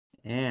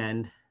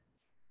And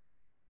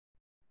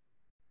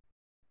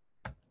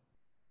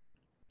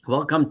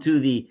welcome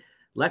to the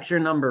lecture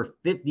number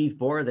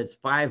 54. That's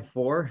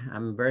 5-4.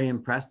 I'm very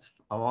impressed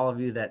of all of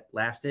you that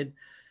lasted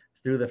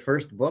through the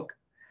first book.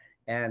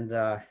 And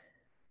the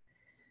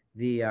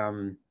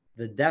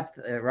depth,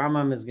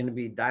 Rambam is going to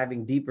be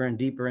diving deeper and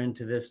deeper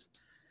into this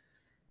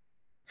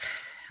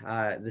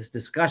this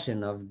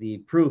discussion of the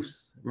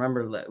proofs.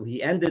 Remember,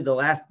 he ended the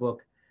last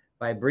book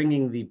by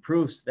bringing the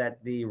proofs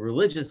that the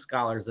religious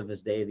scholars of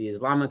his day, the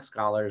Islamic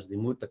scholars, the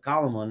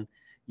Mutakalimun,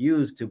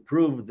 used to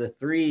prove the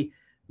three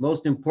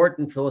most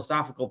important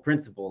philosophical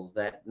principles: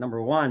 that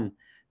number one,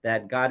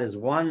 that God is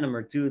one;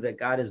 number two, that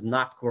God is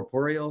not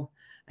corporeal;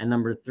 and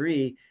number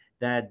three,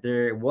 that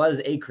there was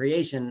a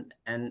creation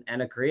and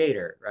a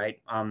creator,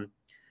 right?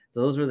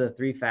 So those were the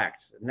three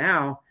facts.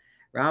 Now,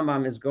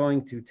 Rambam is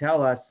going to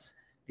tell us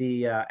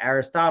the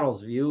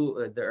Aristotle's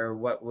view, or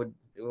what would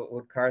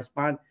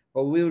correspond,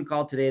 what we would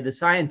call today the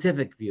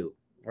scientific view,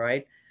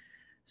 right?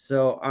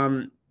 So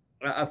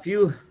a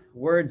few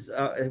words.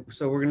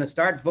 So we're going to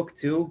start book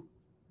 2.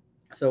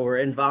 So we're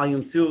in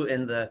volume 2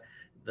 in the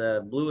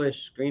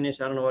bluish, greenish,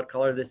 I don't know what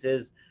color this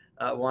is,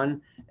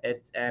 one.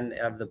 It's and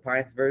of the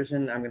Pints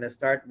version. I'm going to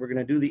start. We're going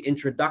to do the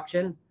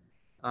introduction.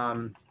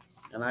 And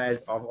I'll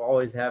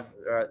always have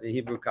the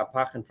Hebrew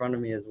kapach in front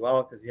of me as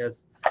well, because he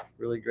has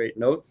really great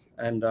notes.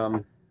 And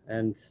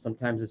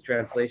sometimes his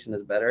translation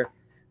is better,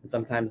 and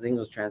sometimes the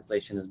English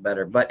translation is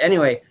better. But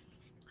anyway,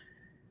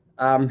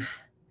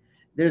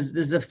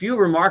 there's a few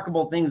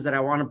remarkable things that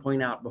I want to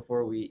point out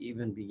before we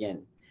even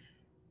begin.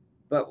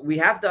 But we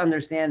have to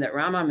understand that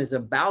Rambam is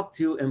about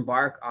to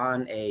embark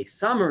on a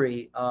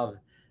summary of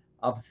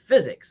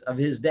physics of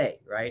his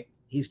day, right?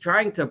 He's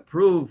trying to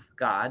prove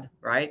God,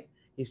 right?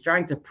 He's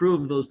trying to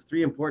prove those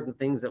three important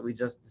things that we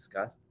just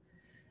discussed,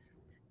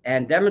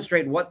 and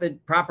demonstrate what the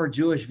proper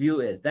Jewish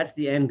view is. That's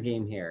the end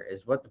game here,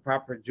 is what the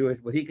proper Jewish,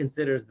 what he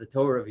considers the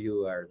Torah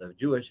view, or the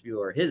Jewish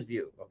view, or his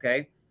view,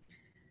 okay?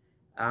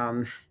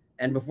 And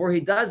before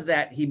he does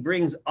that, he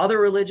brings other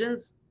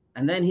religions,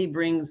 and then he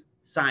brings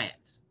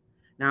science.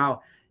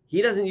 Now,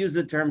 he doesn't use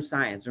the term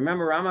science.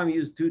 Remember, Rambam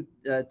used two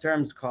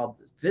terms called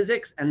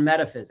physics and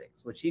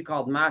metaphysics, which he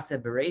called Maaseh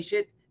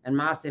Bereshit and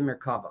Maaseh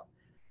Merkava.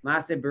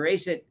 Maaseh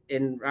Bereshit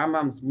in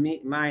Rambam's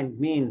mind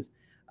means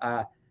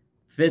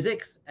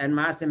physics, and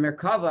Maaseh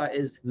Merkava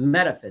is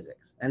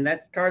metaphysics. And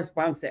that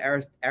corresponds to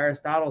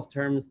Aristotle's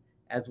terms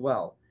as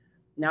well.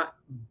 Now,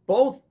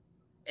 both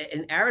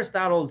in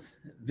Aristotle's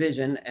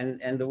vision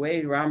and the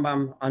way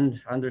Rambam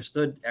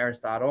understood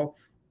Aristotle,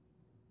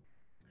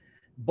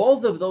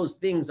 both of those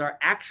things are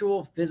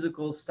actual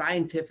physical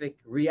scientific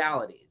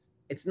realities.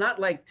 It's not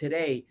like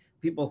today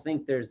people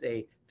think there's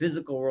a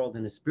physical world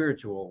and a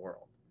spiritual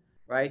world,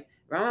 right?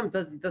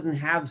 Rambam doesn't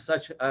have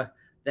such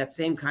that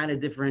same kind of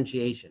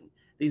differentiation.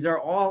 These are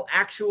all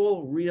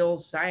actual, real,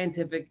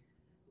 scientifically,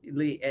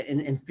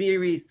 in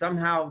theory,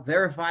 somehow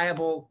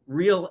verifiable,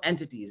 real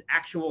entities,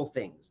 actual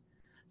things.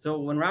 So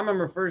when Rambam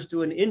refers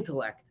to an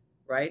intellect,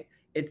 right,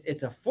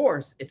 it's a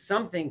force, it's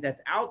something that's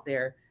out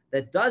there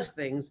that does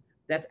things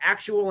that's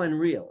actual and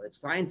real. It's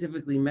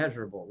scientifically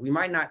measurable. We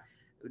might not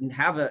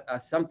have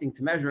something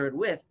to measure it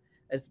with.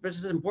 It's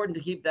just important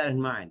to keep that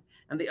in mind.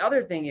 And the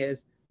other thing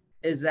is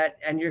that,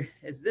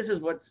 this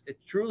is what's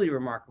truly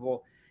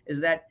remarkable,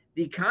 is that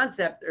the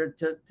concept, or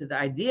to the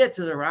idea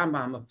to the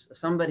Rambam of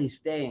somebody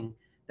saying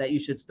that you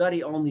should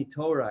study only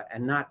Torah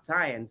and not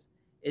science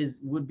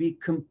would be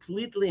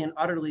completely and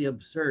utterly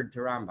absurd to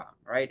Rambam,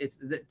 right?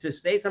 To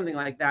say something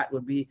like that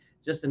would be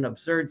just an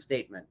absurd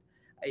statement.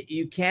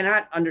 You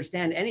cannot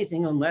understand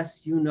anything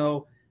unless you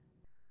know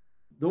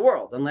the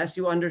world, unless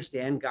you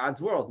understand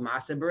God's world,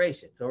 Maaseh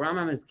Bereshit. So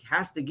Rambam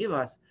has to give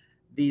us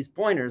these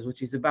pointers, which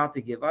he's about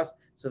to give us,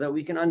 so that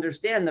we can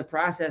understand the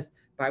process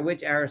by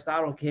which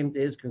Aristotle came to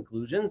his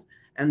conclusions.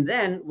 And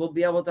then we'll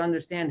be able to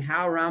understand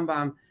how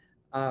Rambam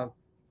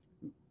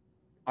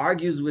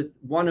argues with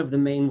one of the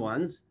main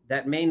ones,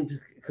 that main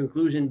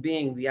conclusion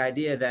being the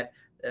idea that,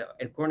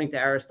 according to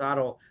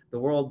Aristotle, the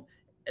world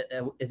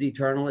is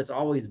eternal. It's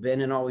always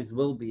been and always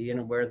will be.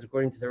 And whereas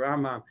according to the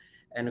Rambam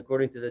and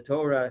according to the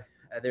Torah,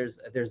 there's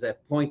a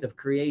point of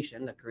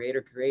creation. The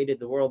Creator created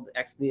the world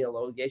ex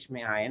nihilo, yesh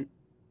me'ayin.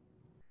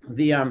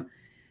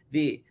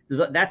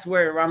 That's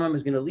where Rambam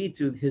is going to lead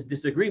to his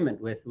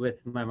disagreement with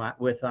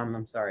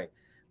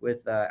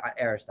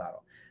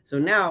Aristotle. So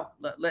now,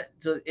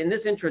 so in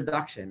this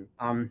introduction,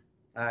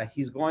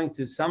 he's going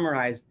to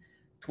summarize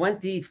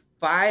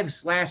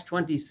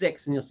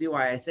 25/26, and you'll see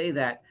why I say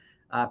that,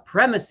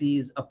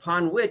 premises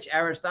upon which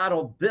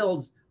Aristotle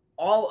builds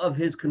all of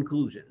his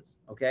conclusions.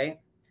 Okay,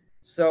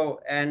 so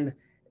and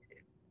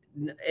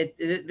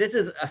this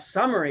is a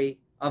summary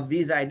of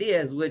these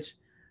ideas, which,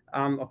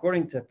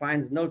 according to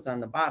Fine's notes on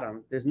the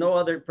bottom, there's no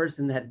other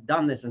person that had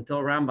done this until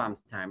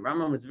Rambam's time.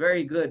 Rambam was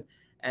very good,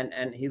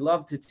 and he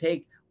loved to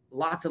take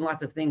lots and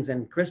lots of things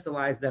and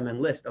crystallize them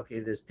and list. Okay,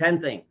 there's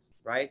 10 things,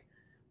 right?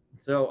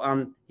 So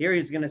here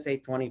he's going to say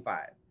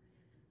 25.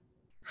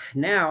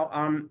 Now,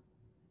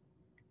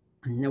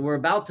 Now, we're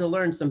about to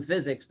learn some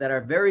physics that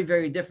are very,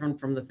 very different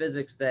from the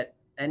physics that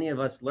any of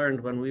us learned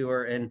when we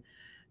were in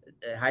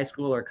high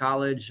school or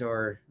college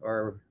or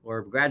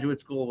graduate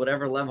school,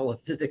 whatever level of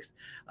physics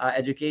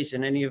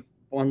education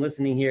anyone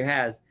listening here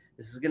has.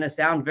 This is going to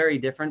sound very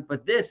different,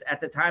 but this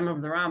at the time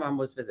of the Rambam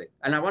was physics.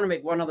 And I want to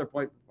make one other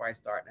point before I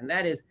start, and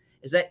that is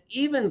that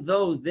even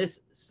though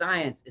this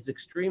science is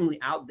extremely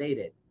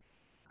outdated,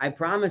 I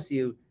promise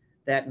you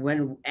that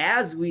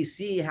as we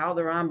see how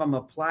the Rambam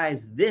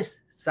applies this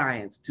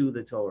science to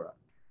the Torah,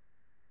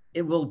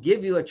 it will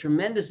give you a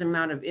tremendous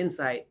amount of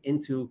insight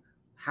into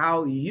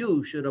how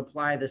you should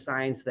apply the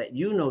science that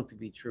you know to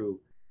be true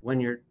when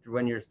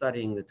you're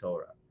studying the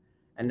Torah.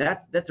 And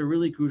that's a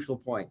really crucial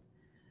point.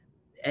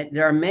 And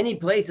there are many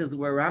places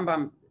where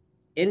Rambam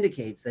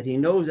indicates that he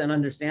knows and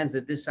understands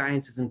that this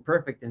science isn't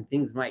perfect and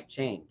things might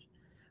change.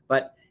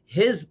 But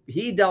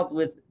he dealt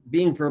with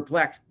being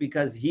perplexed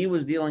because he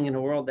was dealing in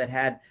a world that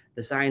had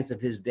the science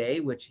of his day,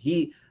 which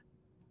he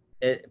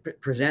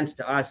presents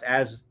to us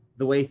as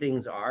the way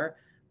things are.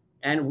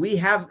 And we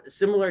have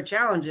similar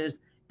challenges,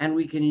 and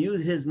we can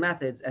use his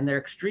methods, and they're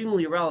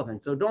extremely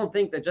relevant. So don't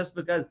think that just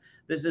because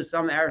this is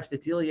some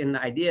Aristotelian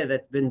idea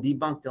that's been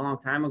debunked a long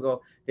time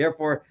ago,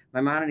 therefore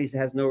Maimonides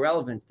has no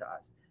relevance to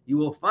us. You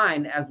will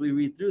find as we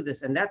read through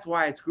this, and that's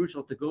why it's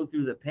crucial to go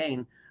through the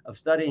pain of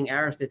studying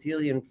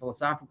Aristotelian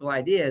philosophical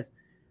ideas,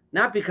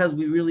 not because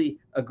we really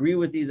agree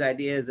with these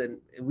ideas, and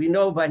we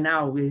know by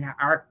now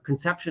our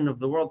conception of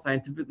the world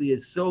scientifically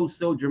is so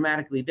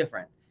dramatically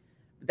different.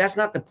 But that's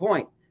not the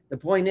point. The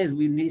point is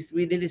we need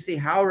to see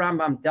how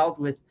Rambam dealt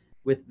with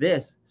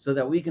this so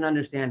that we can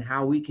understand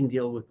how we can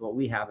deal with what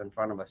we have in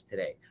front of us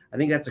today. I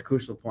think that's a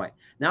crucial point.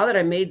 Now that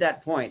I made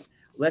that point,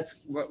 we're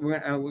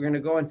going to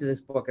go into this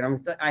book,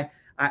 and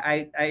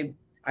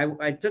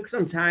I took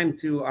some time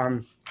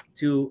to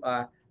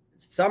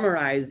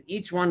summarize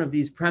each one of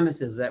these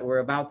premises that we're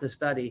about to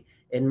study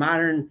in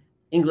modern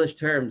English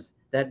terms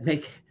that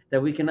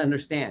we can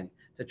understand,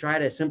 to try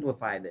to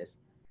simplify this.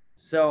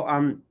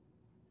 So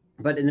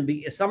but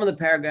some of the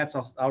paragraphs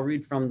I'll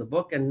read from the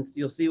book, and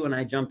you'll see when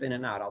I jump in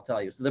and out, I'll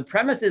tell you. So the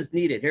premises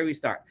needed, here we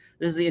start.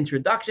 This is the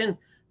introduction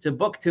to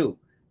book 2,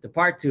 to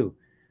part 2.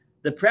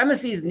 The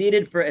premises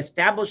needed for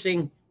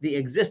establishing the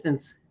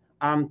existence.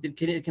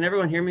 Can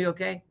everyone hear me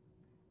okay?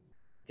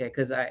 Okay,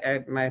 because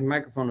my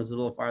microphone was a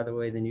little farther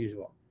away than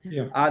usual.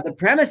 Yeah. The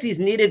premises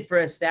needed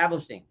for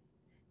establishing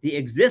the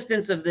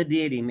existence of the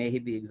deity, may he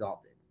be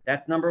exalted.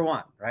 That's number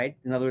 1, right?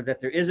 In other words, that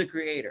there is a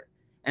creator.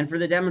 And for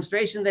the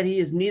demonstration that he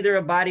is neither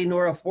a body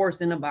nor a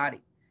force in a body,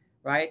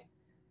 right?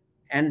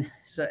 And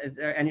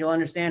you'll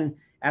understand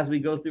as we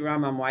go through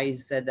Rambam why he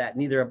said that,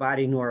 neither a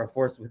body nor a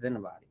force within a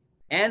body.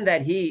 And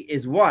that he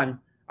is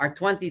one are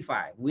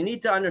 25. We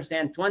need to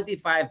understand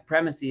 25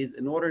 premises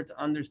in order to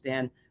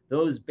understand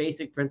those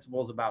basic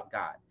principles about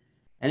God.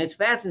 And it's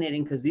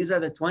fascinating because these are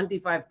the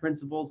 25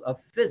 principles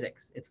of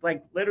physics. It's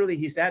like literally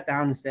he sat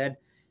down and said,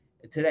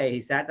 today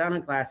he sat down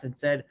in class and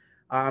said,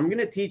 I'm going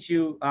to teach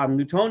you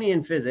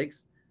Newtonian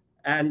physics,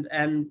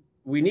 and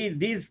we need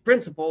these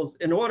principles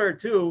in order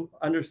to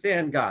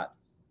understand God.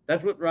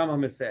 That's what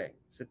Rambam is saying.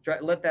 So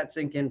let that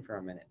sink in for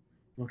a minute.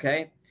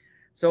 Okay.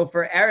 So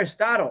for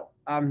Aristotle,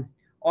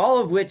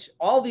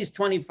 all these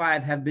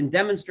 25 have been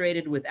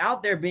demonstrated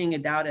without there being a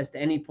doubt as to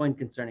any point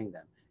concerning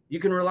them. You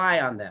can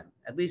rely on them,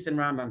 at least in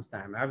Rambam's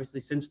time.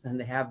 Obviously, since then,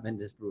 they have been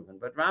disproven.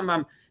 But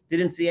Rambam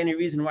didn't see any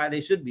reason why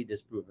they should be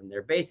disproven.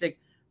 They're basic.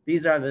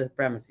 These are the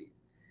premises.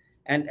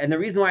 And the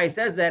reason why he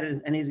says that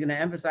is, and he's going to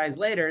emphasize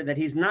later, that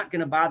he's not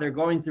going to bother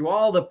going through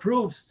all the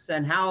proofs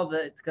and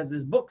because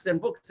there's books and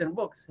books and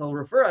books. He'll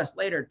refer us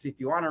later to, if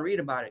you want to read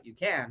about it, you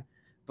can.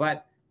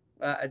 But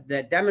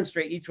that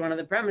demonstrate each one of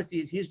the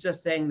premises, he's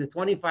just saying the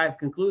 25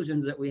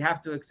 conclusions that we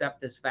have to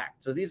accept as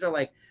fact. So these are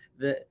like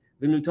the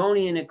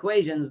Newtonian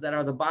equations that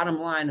are the bottom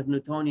line of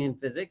Newtonian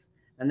physics,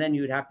 and then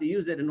you would have to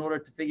use it in order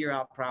to figure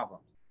out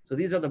problems. So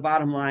these are the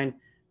bottom line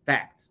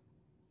facts.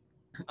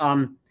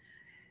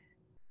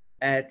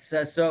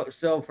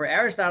 So for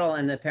Aristotle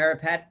and the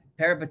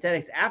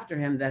peripatetics after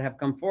him that have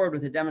come forward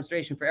with a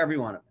demonstration for every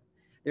one of them,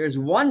 there's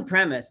one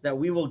premise that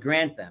we will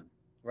grant them,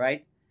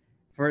 right?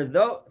 For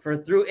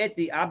through it,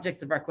 the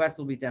objects of our quest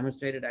will be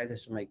demonstrated, as I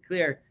shall make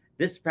clear.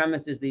 This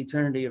premise is the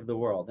eternity of the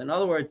world. In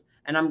other words,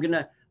 and I'm going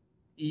to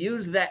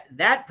use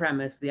that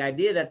premise, the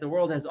idea that the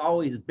world has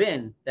always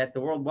been, that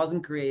the world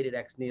wasn't created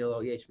ex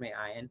nihilo yesh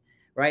me'ayin,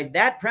 right?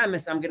 That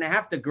premise I'm going to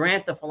have to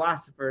grant the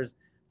philosophers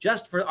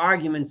just for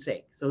argument's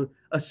sake. So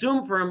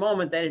assume for a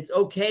moment that it's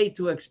okay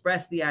to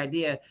express the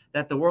idea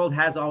that the world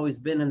has always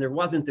been and there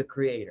wasn't a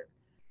creator,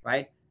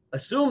 right?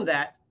 Assume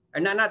that,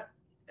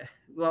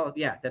 or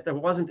that there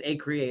wasn't a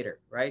creator,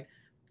 right?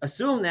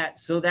 Assume that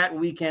so that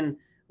we can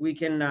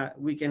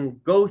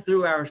go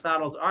through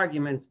Aristotle's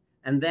arguments,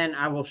 and then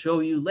I will show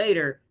you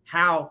later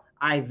how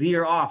I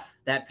veer off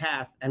that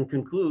path and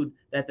conclude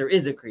that there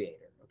is a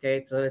creator.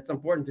 Okay, so it's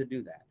important to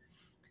do that.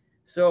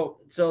 So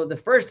the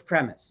first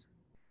premise.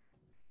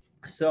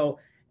 So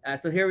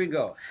here we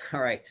go.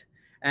 All right,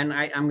 and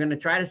I'm going to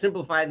try to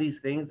simplify these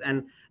things,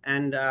 and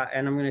I'm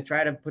going to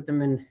try to put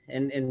them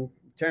in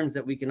terms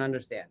that we can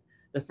understand.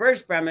 The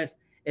first premise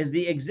is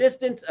the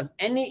existence of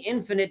any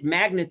infinite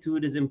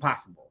magnitude is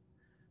impossible.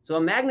 So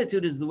a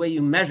magnitude is the way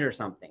you measure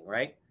something,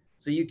 right?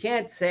 So you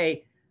can't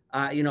say,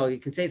 you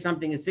can say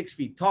something is 6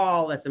 feet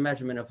tall, that's a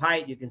measurement of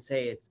height. You can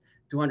say it's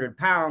 200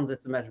 pounds,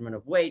 that's a measurement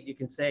of weight. You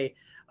can say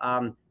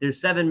there's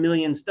 7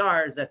 million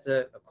stars, that's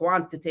a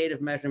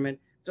quantitative measurement.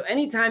 So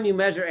anytime you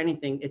measure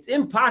anything, it's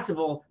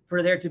impossible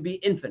for there to be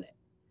infinite.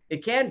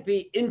 It can't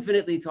be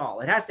infinitely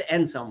tall. It has to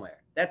end somewhere.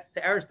 That's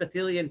the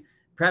Aristotelian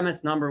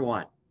premise number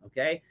one,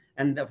 okay?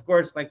 And of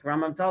course, like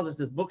Rambam tells us,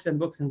 there's books and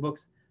books and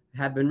books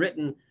have been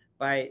written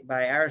by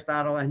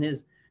Aristotle and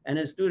his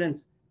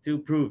students to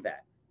prove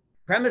that.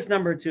 Premise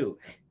number two,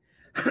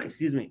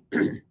 excuse me,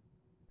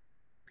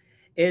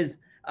 is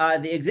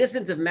the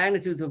existence of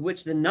magnitudes of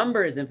which the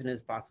number is infinite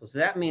as possible. So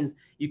that means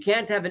you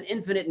can't have an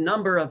infinite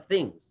number of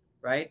things,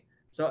 right?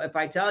 So if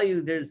I tell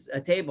you there's a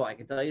table, I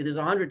can tell you there's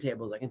 100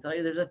 tables. I can tell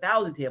you there's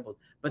 1,000 tables,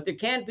 but there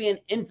can't be an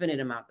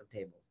infinite amount of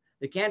tables.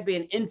 There can't be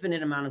an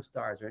infinite amount of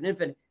stars or an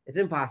infinite, it's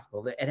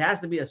impossible. It has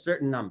to be a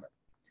certain number.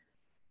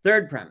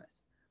 Third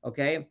premise,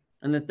 okay?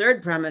 And the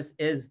third premise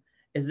is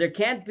there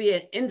can't be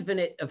an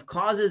infinite of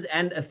causes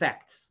and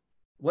effects.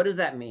 What does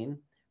that mean,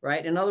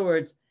 right? In other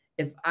words,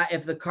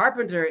 if the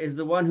carpenter is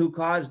the one who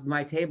caused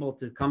my table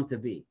to come to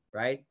be,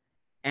 right?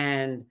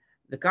 And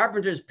the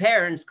carpenter's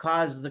parents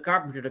caused the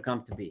carpenter to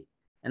come to be.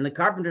 And the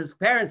carpenter's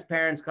parents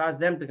caused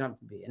them to come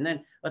to be. And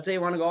then let's say you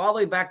want to go all the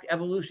way back to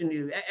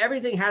evolution.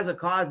 Everything has a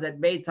cause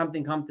that made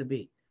something come to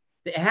be.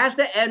 It has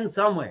to end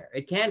somewhere.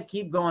 It can't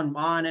keep going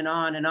on and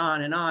on and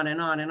on and on and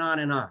on and on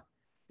and on.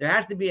 There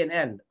has to be an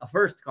end, a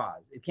first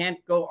cause. It can't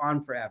go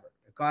on forever.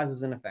 It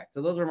causes an effect.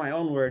 So those are my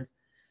own words.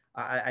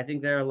 I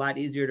think they're a lot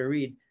easier to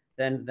read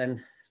than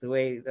the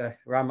way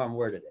Rambam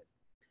worded it.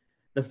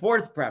 The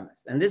fourth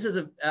premise, and this is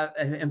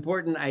an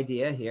important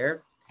idea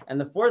here. And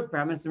the fourth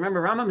premise,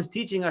 remember, Rambam is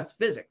teaching us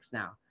physics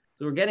now.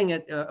 So we're getting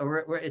it,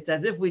 it's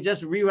as if we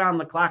just rewound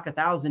the clock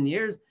 1,000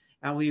 years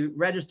and we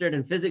registered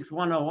in Physics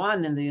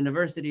 101 in the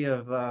University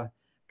of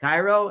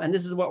Cairo. And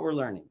this is what we're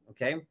learning,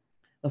 okay?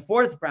 The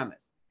fourth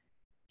premise,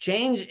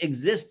 change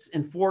exists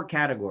in 4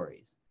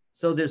 categories.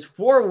 So there's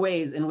 4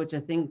 ways in which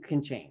a thing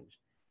can change.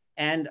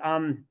 And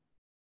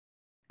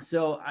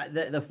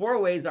the 4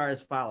 ways are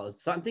as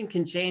follows. Something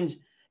can change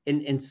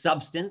in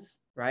substance,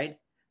 right?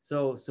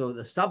 So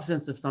the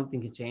substance of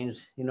something can change.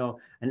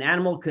 An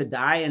animal could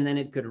die and then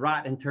it could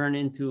rot and turn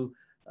into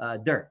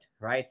dirt,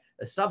 right?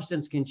 The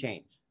substance can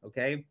change,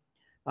 okay?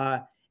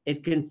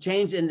 It can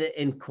change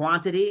in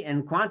quantity,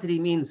 and quantity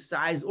means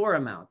size or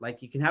amount.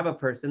 Like you can have a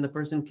person, the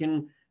person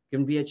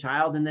can be a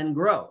child and then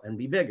grow and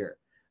be bigger.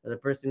 The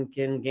person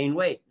can gain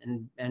weight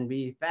and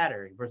be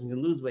fatter. A person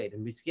can lose weight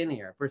and be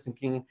skinnier. A person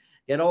can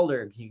get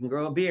older. He can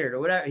grow a beard or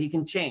whatever. He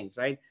can change,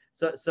 right?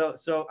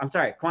 So I'm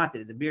sorry,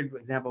 quantity. The beard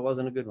example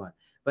wasn't a good one,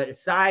 but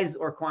it's size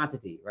or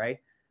quantity, right?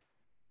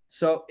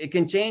 So it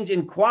can change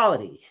in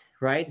quality,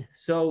 right?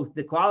 So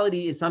the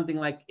quality is something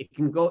like it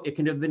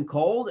can have been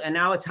cold and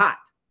now it's hot.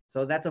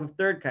 So that's a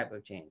third type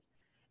of change.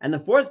 And the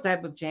fourth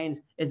type of change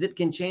is it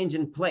can change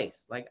in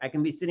place. Like I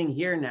can be sitting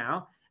here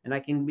now and I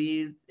can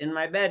be in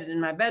my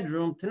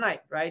bedroom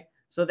tonight, right?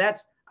 So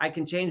I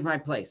can change my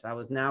place. I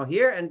was now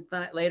here and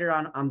later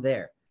on I'm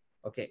there.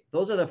 Okay,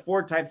 those are the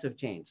 4 types of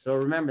change. So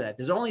remember that.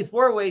 There's only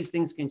 4 ways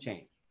things can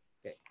change.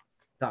 Okay,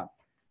 done.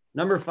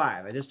 Number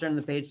 5, I just turned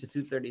the page to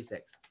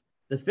 236.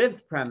 The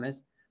 5th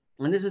premise,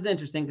 and this is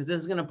interesting because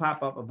this is going to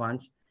pop up a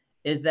bunch,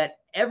 is that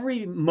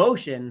every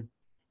motion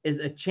is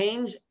a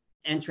change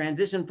and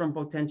transition from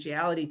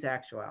potentiality to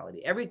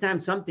actuality. Every time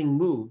something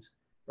moves,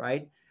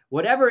 right,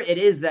 whatever it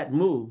is that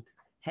moved,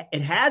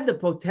 it had the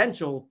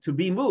potential to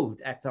be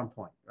moved at some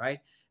point, right?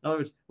 In other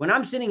words, when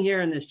I'm sitting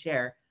here in this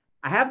chair,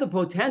 I have the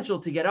potential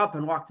to get up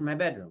and walk to my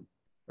bedroom,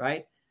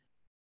 right?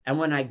 And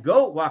when I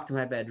go walk to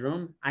my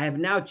bedroom, I have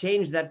now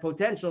changed that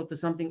potential to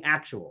something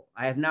actual.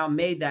 I have now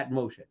made that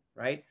motion,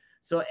 right?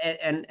 So,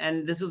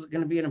 and this is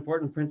going to be an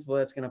important principle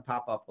that's going to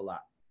pop up a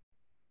lot.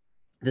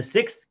 The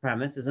 6th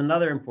premise is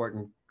another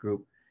important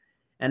group,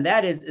 and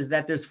that is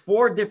that there's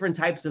 4 different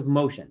types of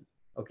motion,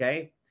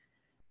 okay?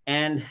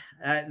 And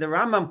the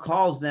Rambam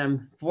calls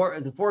them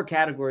the 4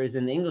 categories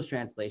in the English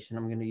translation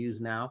I'm going to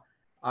use now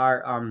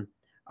are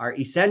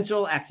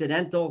essential,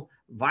 accidental,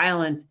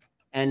 violent,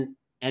 and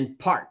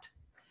part.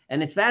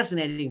 And it's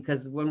fascinating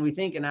because when we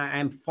think, and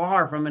I'm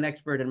far from an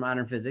expert in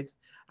modern physics,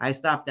 I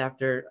stopped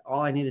after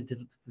all I needed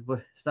to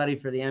study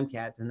for the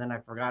MCATs, and then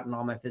I've forgotten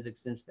all my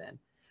physics since then.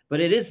 But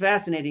it is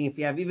fascinating if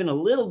you have even a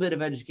little bit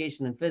of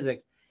education in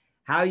physics,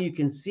 how you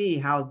can see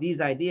how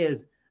these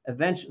ideas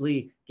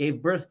eventually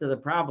gave birth to the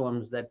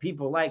problems that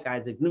people like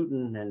Isaac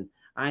Newton and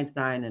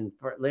Einstein and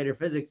later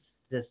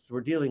physicists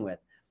were dealing with.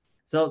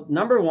 So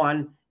number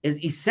 1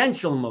 is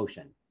essential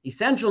motion.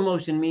 Essential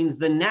motion means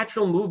the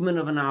natural movement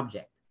of an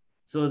object.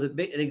 So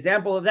the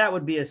example of that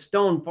would be a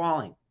stone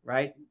falling,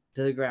 right,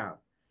 to the ground,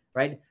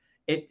 right?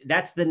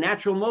 That's the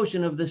natural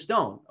motion of the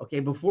stone. Okay,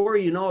 before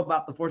you know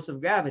about the force of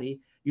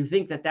gravity, you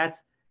think that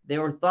they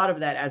were thought of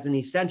that as an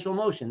essential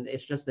motion.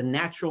 It's just a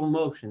natural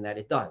motion that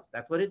it does.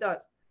 That's what it does.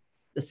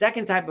 The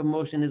second type of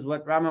motion is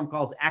what Rambam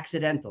calls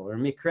accidental or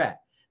mikra.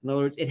 In other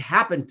words, it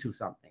happened to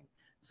something.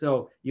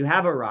 So you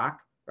have a rock,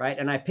 right?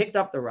 And I picked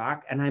up the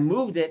rock and I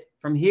moved it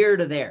from here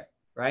to there,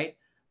 right?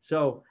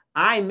 So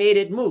I made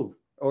it move,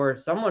 or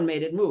someone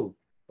made it move,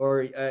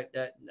 or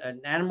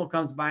an animal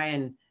comes by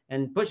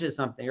and pushes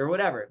something or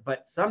whatever,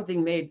 but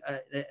something made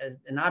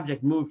an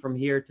object move from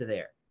here to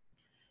there.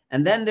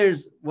 And then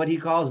there's what he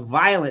calls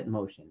violent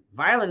motion.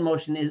 Violent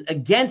motion is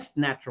against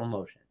natural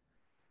motion.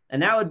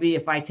 And that would be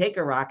if I take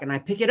a rock and I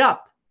pick it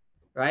up,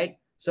 right?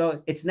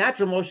 So its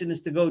natural motion is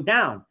to go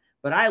down,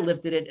 but I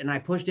lifted it and I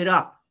pushed it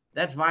up.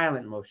 That's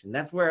violent motion.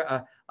 That's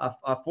where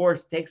a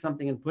force takes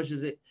something and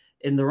pushes it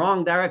in the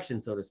wrong direction,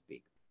 so to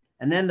speak.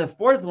 And then the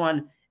fourth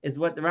one is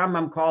what the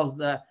Rambam calls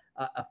a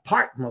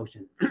part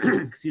motion,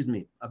 excuse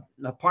me,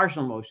 a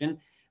partial motion,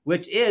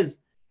 which is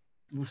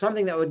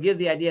something that would give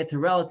the idea to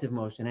relative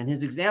motion. And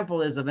his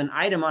example is of an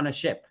item on a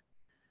ship.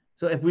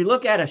 So if we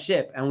look at a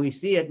ship and we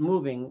see it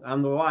moving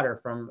on the water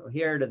from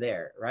here to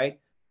there, right?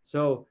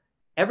 So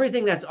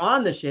everything that's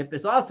on the ship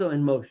is also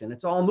in motion.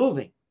 It's all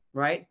moving,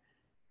 right?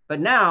 But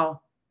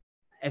now,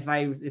 if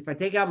I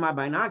take out my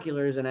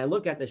binoculars and I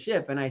look at the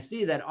ship and I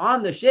see that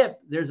on the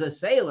ship, there's a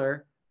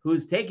sailor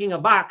who's taking a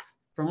box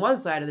from one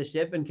side of the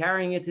ship and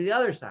carrying it to the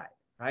other side,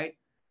 right?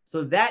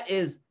 So that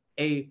is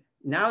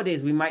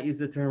nowadays we might use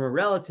the term a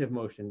relative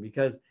motion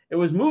because it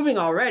was moving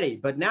already,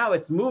 but now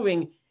it's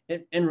moving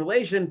in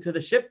relation to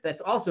the ship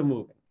that's also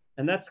moving.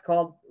 And that's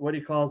called what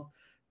he calls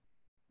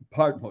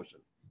part motion.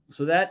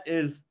 So that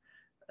is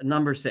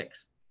number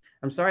 6.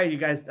 I'm sorry, you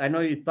guys, I know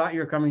you thought you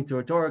were coming to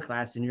a Torah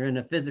class and you're in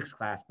a physics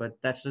class, but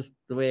that's just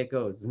the way it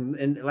goes.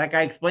 And like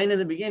I explained in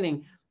the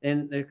beginning,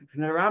 in the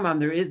Rambam,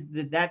 there is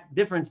that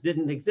difference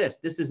didn't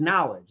exist. This is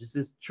knowledge. This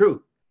is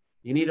truth.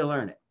 You need to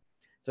learn it.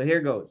 So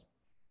here goes.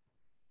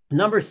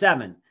 Number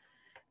 7,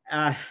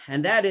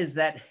 and that is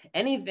that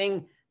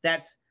anything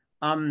that's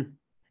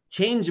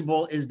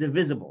changeable is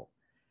divisible.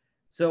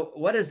 So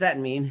what does that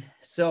mean?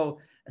 So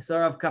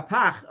Rav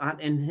Kapach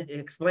and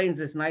explains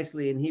this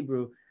nicely in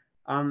Hebrew.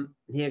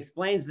 He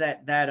explains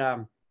that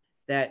the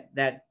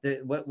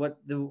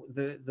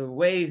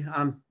way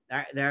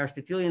the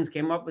Aristotelians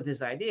came up with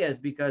this idea is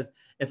because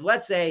if,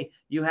 let's say,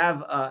 you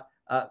have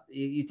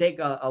you take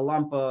a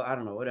lump of, I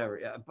don't know, whatever,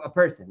 a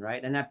person,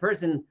 right, and that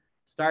person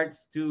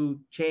starts to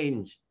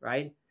change,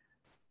 right?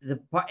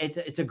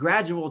 It's a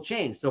gradual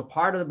change. So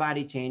part of the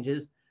body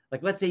changes.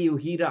 Like, let's say you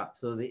heat up,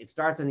 so it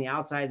starts on the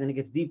outside, then it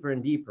gets deeper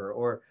and deeper,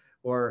 or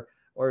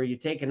you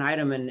take an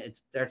item and it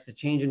starts to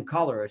change in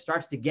color, it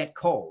starts to get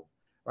cold,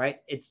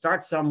 right? It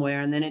starts somewhere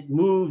and then it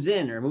moves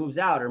in or moves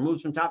out or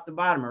moves from top to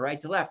bottom or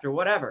right to left or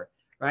whatever,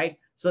 right?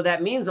 So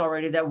that means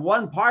already that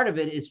one part of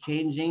it is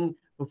changing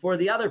before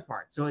the other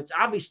part. So it's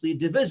obviously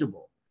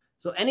divisible.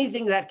 So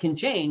anything that can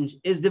change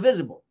is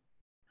divisible.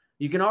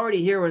 You can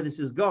already hear where this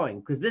is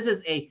going because this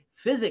is a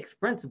physics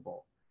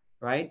principle,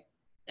 right?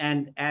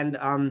 And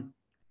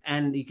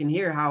you can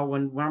hear how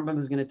when Rambam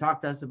is going to talk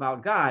to us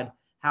about God,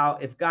 how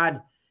if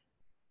God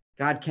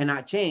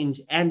cannot change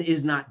and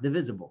is not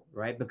divisible,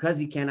 right? Because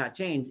he cannot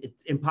change,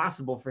 it's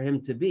impossible for him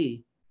to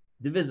be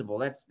divisible.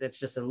 That's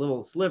just a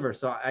little sliver.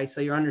 So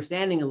you're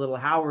understanding a little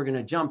how we're going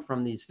to jump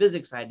from these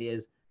physics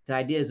ideas to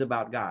ideas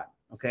about God.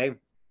 Okay.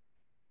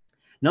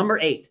 Number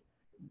 8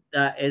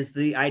 is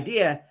the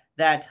idea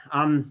that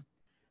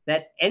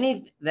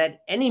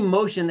any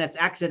motion that's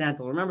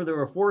accidental. Remember, there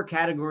were 4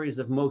 categories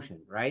of motion,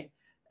 right?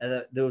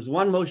 There was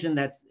one motion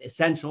that's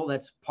essential,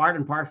 that's part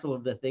and parcel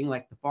of the thing,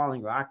 like the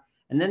falling rock.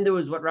 And then there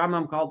was what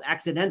Rambam called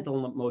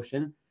accidental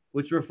motion,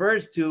 which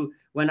refers to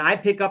when I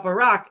pick up a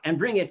rock and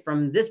bring it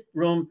from this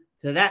room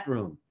to that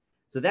room.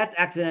 So that's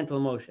accidental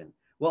motion.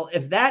 Well,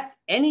 if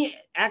any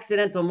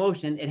accidental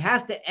motion, it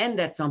has to end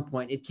at some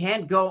point. It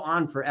can't go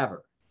on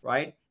forever,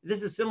 right?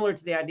 This is similar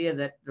to the idea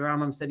that the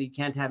Rambam said you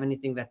can't have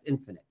anything that's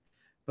infinite.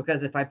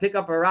 Because if I pick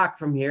up a rock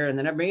from here and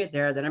then I bring it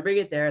there, then I bring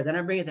it there, then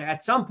I bring it there,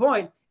 at some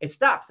point it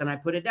stops and I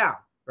put it down,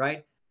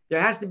 right?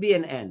 There has to be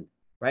an end,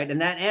 right?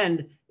 And that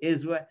end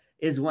is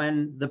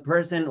when the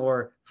person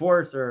or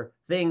force or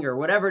thing or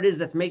whatever it is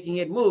that's making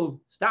it move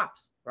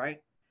stops,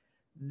 right?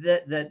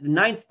 The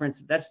 9th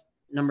principle, that's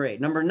number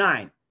 8. Number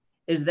 9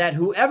 is that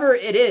whoever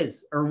it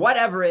is or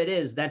whatever it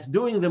is that's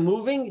doing the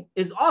moving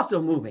is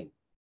also moving,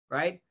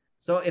 right?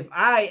 So if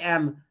I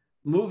am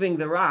moving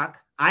the rock,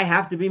 I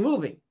have to be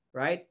moving,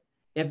 right?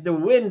 If the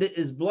wind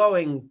is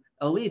blowing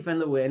a leaf in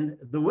the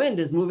wind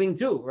is moving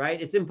too,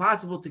 right? It's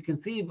impossible to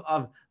conceive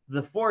of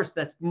the force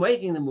that's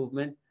making the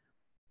movement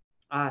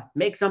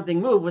make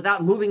something move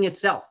without moving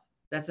itself.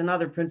 That's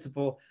another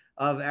principle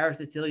of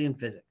Aristotelian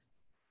physics.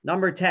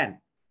 Number 10,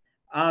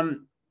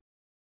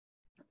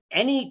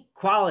 any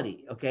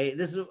quality, okay,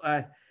 this is,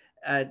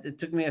 it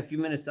took me a few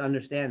minutes to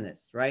understand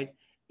this, right?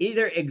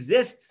 Either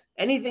exists,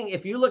 anything,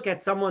 if you look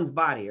at someone's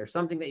body or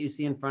something that you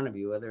see in front of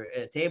you, whether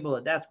a table,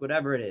 a desk,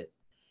 whatever it is,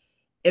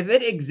 if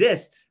it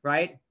exists,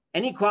 right,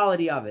 any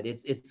quality of it,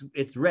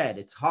 it's red,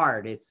 it's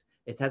hard,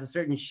 it has a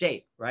certain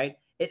shape, right?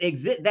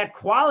 That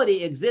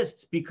quality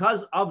exists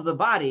because of the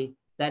body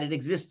that it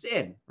exists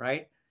in,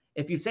 right?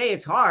 If you say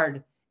it's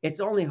hard, It's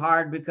only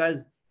hard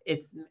because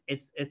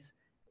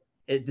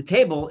the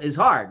table is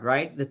hard,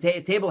 right? The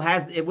table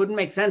has, it wouldn't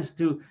make sense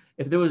to,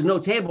 if there was no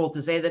table,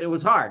 to say that it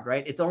was hard,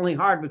 right? It's only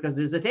hard because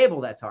there's a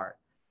table that's hard,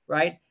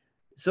 right?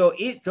 So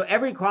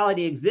every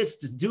quality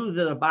exists due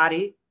to the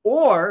body,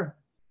 or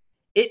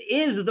it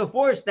is the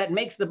force that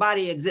makes the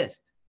body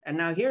exist. And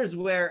now here's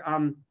where,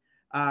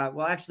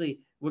 well,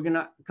 actually, we're going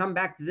to come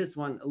back to this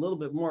one a little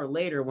bit more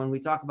later when we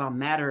talk about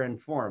matter and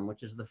form,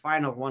 which is the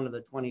final one of the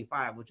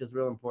 25, which is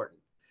real important.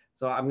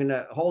 So I'm going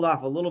to hold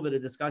off a little bit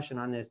of discussion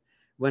on this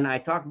when I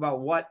talk about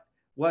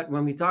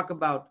when we talk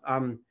about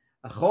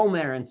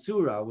chomer and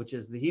surah, which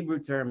is the Hebrew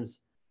terms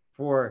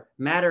for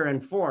matter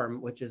and form,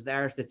 which is the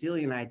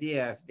Aristotelian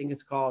idea. I think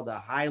it's called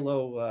a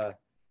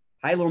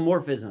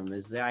hylomorphism,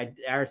 is the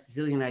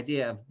Aristotelian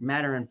idea of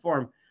matter and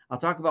form. I'll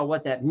talk about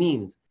what that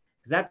means,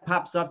 because that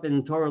pops up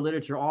in Torah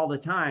literature all the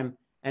time.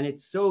 And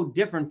it's so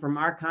different from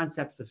our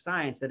concepts of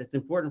science that it's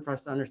important for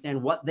us to understand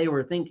what they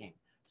were thinking,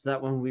 so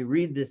that when we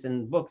read this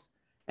in books,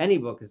 any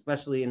book,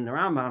 especially in the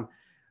Rambam,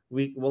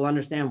 we will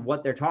understand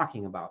what they're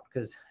talking about.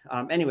 Because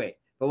anyway,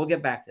 but we'll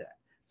get back to that.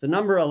 So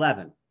number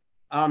 11,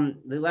 the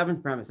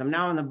 11th premise. I'm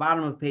now on the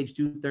bottom of page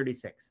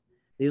 236.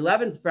 The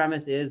 11th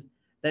premise is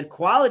that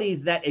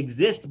qualities that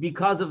exist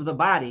because of the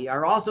body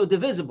are also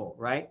divisible,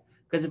 right?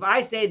 Because if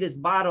I say this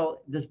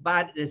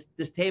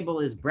table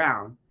is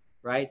brown,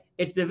 right?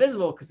 It's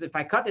divisible, because if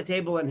I cut the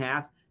table in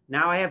half,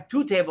 now I have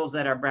two tables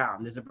that are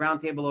brown. There's a brown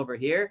table over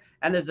here,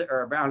 and there's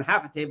a brown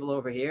half a table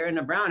over here, and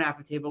a brown half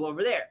a table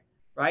over there,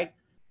 right?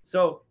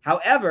 So,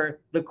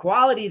 however, the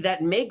quality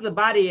that make the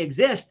body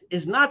exist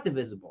is not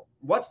divisible.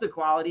 What's the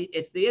quality?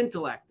 It's the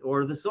intellect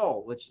or the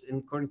soul, which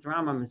according to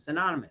Rambam is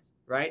synonymous,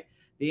 right?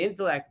 The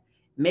intellect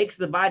makes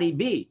the body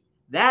be.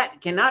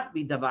 That cannot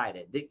be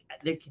divided.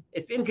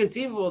 It's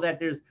inconceivable that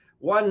there's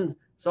one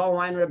Saul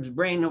Weinreb's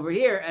brain over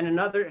here and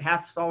another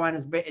half Saul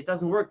Weinreb's brain. It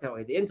doesn't work that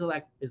way. The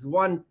intellect is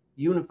one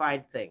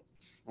unified thing.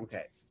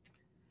 Okay.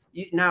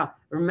 Now,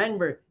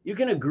 remember, you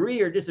can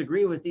agree or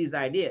disagree with these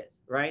ideas,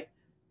 right?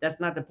 That's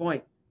not the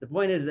point. The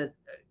point is that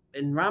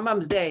in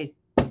Rambam's day,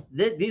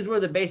 these were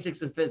the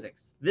basics of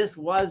physics. This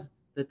was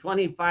the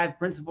 25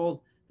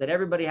 principles that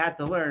everybody had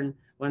to learn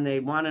when they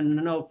wanted to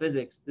know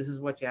physics. This is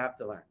what you have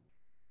to learn.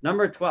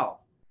 Number 12.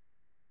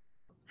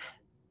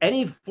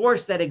 Any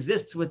force that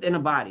exists within a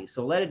body,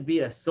 so let it be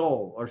a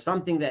soul or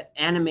something that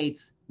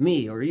animates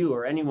me or you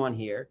or anyone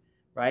here,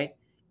 right?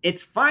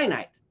 It's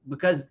finite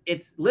because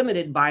it's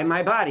limited by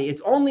my body.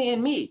 It's only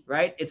in me,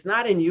 right? It's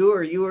not in you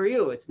or you or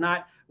you. It's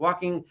not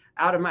walking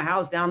out of my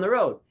house down the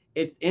road.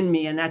 It's in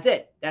me, and that's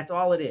it. That's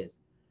all it is.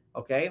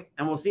 Okay.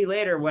 And we'll see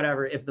later,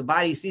 whatever, if the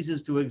body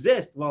ceases to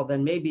exist, well,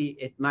 then maybe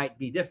it might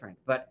be different.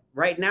 But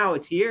right now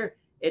it's here.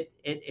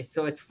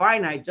 So it's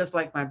finite, just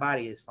like my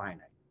body is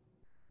finite.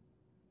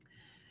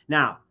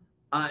 Now,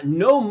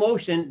 no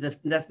motion,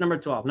 that's number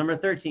 12. Number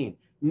 13,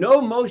 no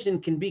motion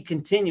can be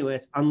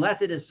continuous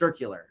unless it is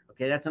circular.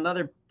 Okay, that's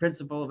another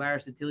principle of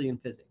Aristotelian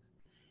physics.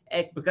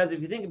 Because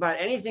if you think about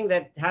anything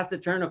that has to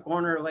turn a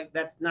corner, like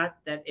that's not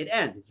that it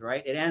ends,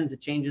 right? It ends,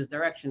 it changes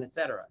direction,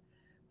 etc.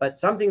 But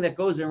something that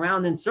goes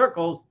around in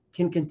circles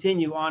can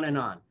continue on and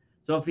on.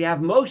 So if you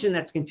have motion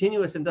that's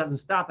continuous and doesn't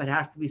stop, it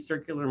has to be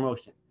circular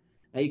motion.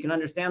 Now you can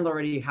understand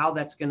already how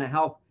that's going to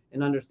help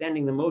in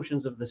understanding the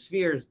motions of the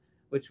spheres,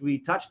 which we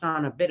touched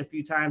on a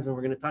few times, and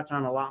we're going to touch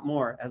on a lot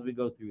more as we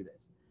go through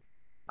this.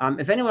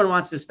 If anyone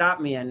wants to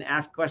stop me and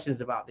ask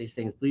questions about these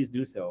things, please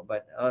do so.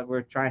 But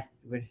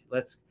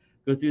let's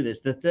go through this.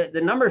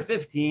 The number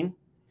 15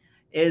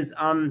 is,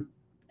 and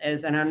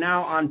I'm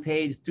now on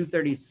page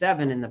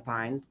 237 in the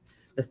Pines.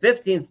 The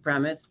 15th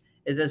premise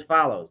is as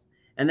follows,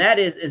 and that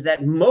is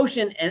that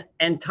motion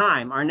and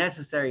time are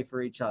necessary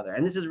for each other.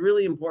 And this is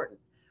really important.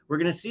 We're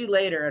going to see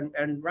later,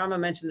 and Rama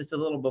mentioned this a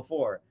little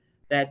before,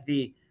 that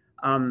the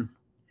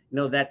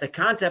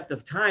concept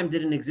of time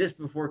didn't exist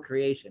before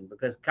creation,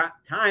 because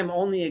time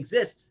only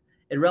exists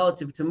in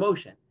relative to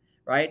motion,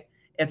 right?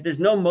 If there's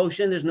no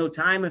motion, there's no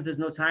time. If there's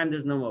no time,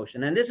 there's no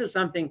motion. And this is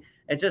something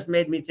that just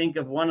made me think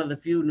of one of the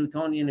few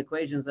Newtonian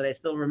equations that I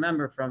still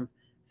remember from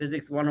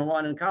Physics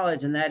 101 in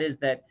college, and that is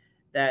that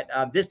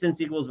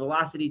distance equals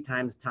velocity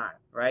times time,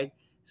 right?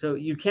 So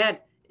you can't,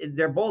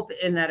 they're both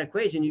in that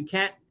equation. You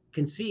can't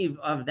conceive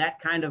of that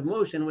kind of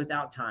motion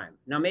without time.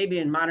 Now, maybe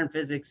in modern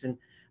physics and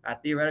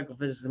theoretical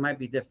physics, it might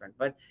be different,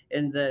 but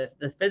in the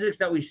physics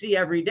that we see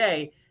every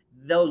day,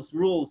 those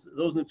rules,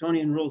 those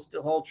Newtonian rules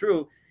still hold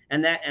true.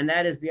 And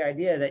that is the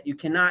idea that you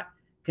cannot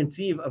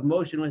conceive of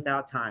motion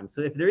without time.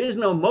 So if there is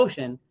no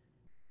motion,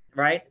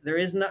 right,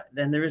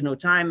 then there is no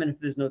time. And if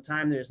there's no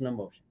time, there is no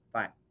motion.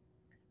 Fine.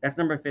 That's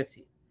number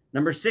 15.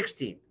 Number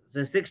 16,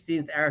 the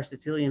 16th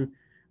Aristotelian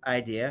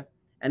idea.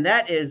 And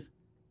that is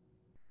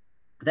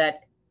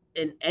that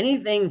in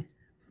anything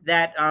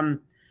that,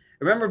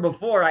 remember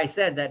before I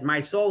said that my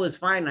soul is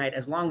finite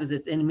as long as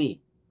it's in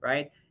me,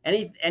 right?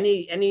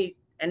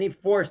 Any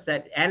force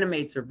that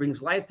animates or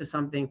brings life to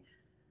something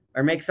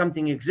or makes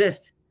something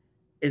exist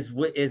is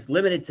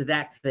limited to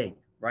that thing,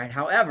 right?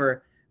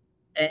 However,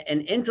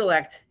 an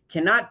intellect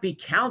cannot be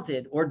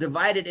counted or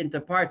divided into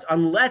parts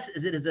unless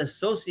it is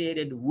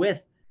associated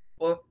with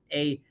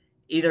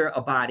either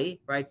a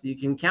body, right? So you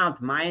can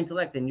count my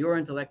intellect and your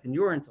intellect and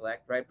your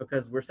intellect, right?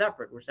 Because we're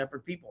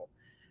separate people.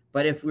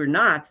 But if we're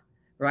not,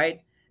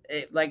 right,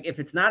 like if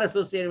it's not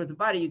associated with the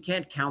body, you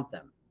can't count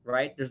them,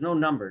 right? There's no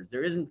numbers.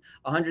 There isn't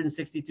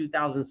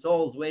 162,000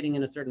 souls waiting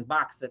in a certain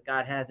box that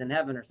God has in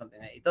heaven or something.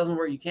 It doesn't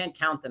work. You can't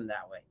count them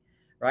that way,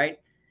 right?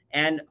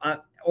 And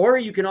or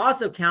you can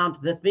also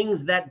count the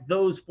things that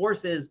those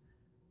forces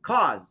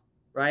cause,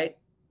 right?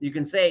 You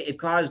can say it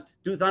caused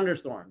 2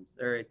 thunderstorms,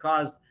 or it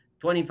caused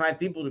 25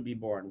 people to be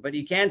born, but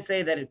you can't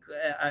say that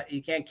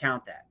you can't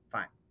count that.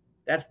 Fine.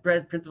 That's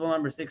principle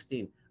number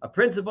 16, a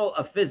principle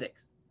of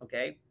physics.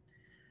 Okay.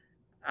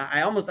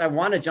 I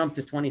want to jump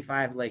to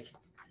 25 like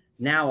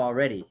now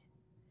already.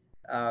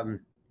 But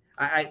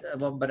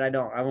I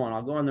don't. I won't.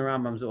 I'll go in the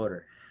Rambam's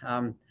order.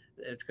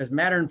 Because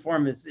matter and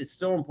form is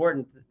so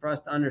important for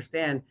us to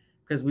understand,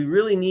 because we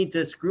really need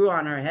to screw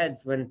on our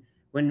heads when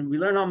we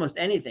learn almost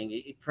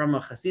anything, from a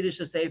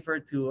Hasidic sefer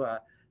to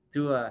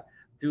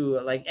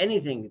like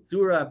anything,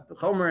 Surah,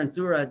 Homer and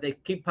Surah, they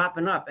keep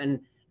popping up, and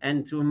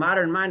to a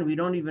modern mind, we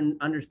don't even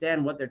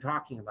understand what they're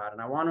talking about.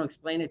 And I want to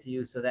explain it to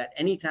you so that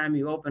anytime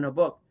you open a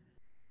book,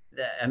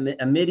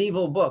 a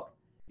medieval book,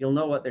 you'll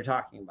know what they're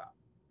talking about.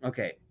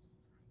 Okay,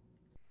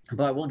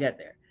 but we'll get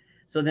there.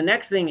 So the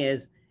next thing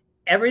is,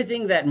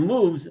 everything that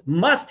moves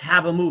must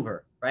have a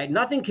mover, right?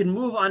 Nothing can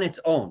move on its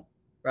own,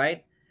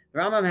 right?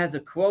 Rambam has a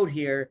quote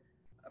here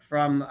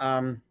from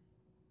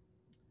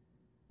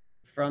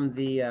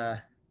the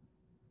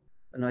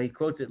no, he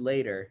quotes it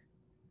later.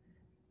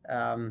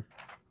 I'm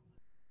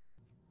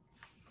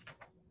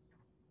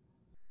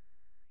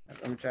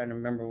trying to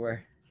remember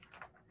where.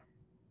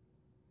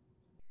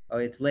 Oh,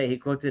 it's late. He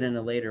quotes it in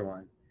a later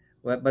one.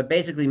 But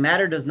basically,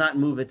 matter does not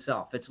move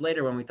itself. It's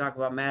later when we talk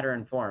about matter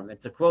and form.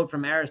 It's a quote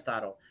from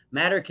Aristotle.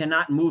 Matter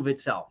cannot move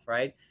itself,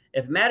 right?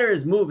 If matter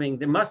is moving,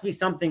 there must be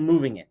something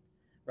moving it,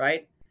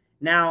 right?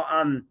 Now,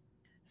 and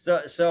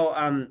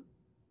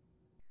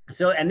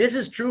this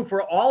is true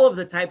for all of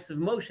the types of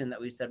motion that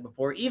we said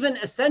before, even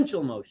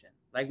essential motion.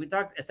 Like we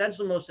talked,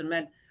 essential motion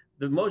meant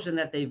the motion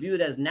that they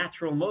viewed as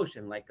natural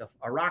motion, like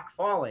a rock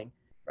falling,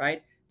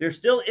 right? There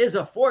still is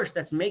a force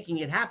that's making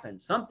it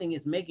happen. Something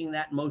is making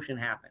that motion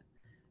happen.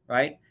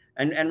 Right?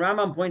 And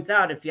Rambam points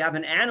out, if you have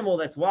an animal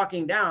that's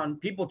walking down,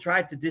 people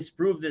try to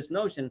disprove this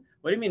notion.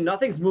 What do you mean?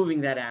 Nothing's moving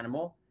that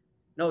animal.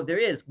 No, there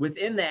is.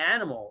 Within the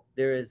animal,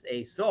 there is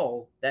a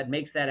soul that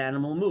makes that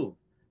animal move.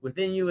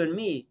 Within you and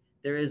me,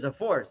 there is a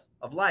force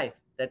of life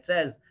that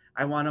says,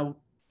 I want to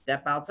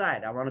step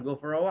outside. I want to go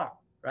for a walk,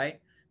 right?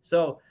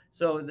 So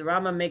the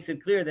Rambam makes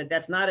it clear that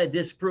that's not a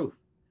disproof,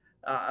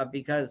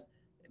 because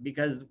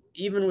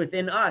even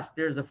within us,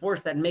 there's a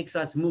force that makes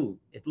us move.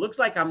 It looks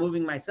like I'm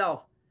moving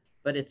myself,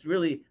 but it's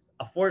really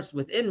a force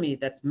within me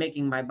that's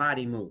making my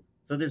body move.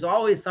 So there's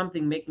always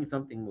something making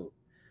something move.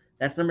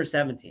 That's number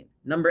 17.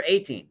 Number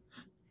 18,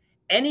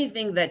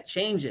 anything that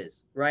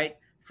changes, right,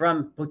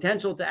 from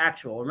potential to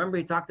actual. Remember,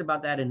 he talked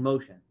about that in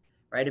motion,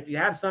 right? If you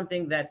have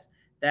something that's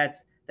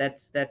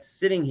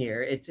sitting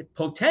here, it's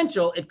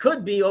potential. It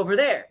could be over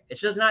there.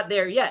 It's just not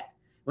there yet.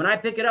 When I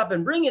pick it up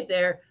and bring it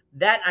there,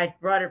 that I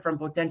brought it from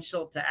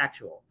potential to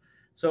actual.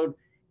 So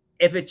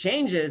if it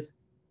changes,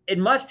 it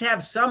must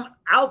have some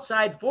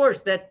outside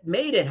force that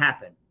made it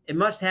happen. It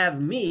must have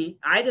me.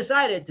 I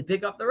decided to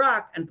pick up the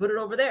rock and put it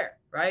over there,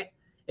 right?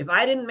 If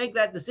I didn't make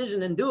that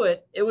decision and do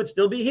it, it would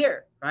still be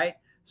here, right?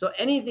 So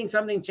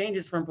something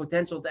changes from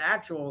potential to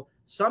actual,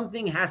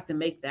 something has to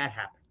make that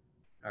happen.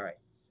 All right.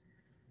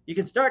 You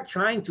can start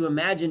trying to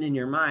imagine in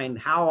your mind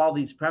how all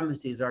these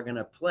premises are going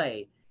to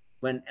play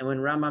when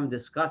Rambam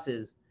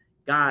discusses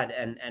God,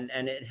 and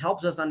it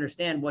helps us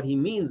understand what he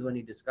means when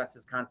he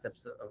discusses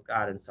concepts of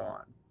God and so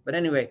on. But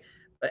anyway,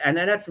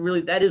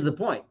 that is the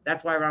point.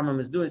 That's why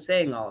Rambam is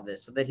saying all of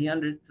this, so that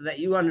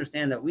you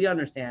understand, that we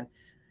understand,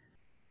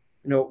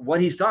 what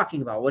he's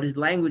talking about, what his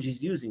language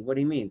he's using, what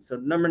he means. So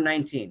number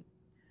 19,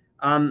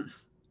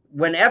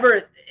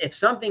 if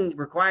something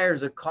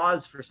requires a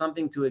cause for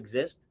something to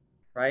exist,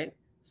 right,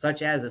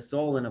 such as a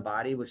soul in a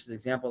body, which is the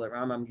example that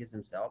Rambam gives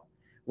himself,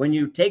 when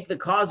you take the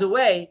cause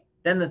away,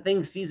 then the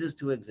thing ceases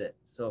to exist.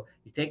 So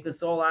you take the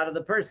soul out of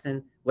the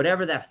person,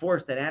 whatever that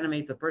force that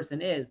animates a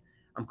person is,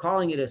 I'm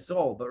calling it a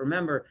soul. But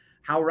remember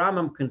how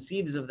Rambam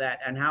conceives of that,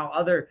 and how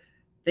other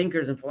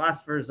thinkers and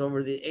philosophers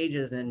over the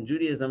ages, and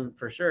Judaism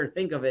for sure,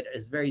 think of it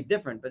as very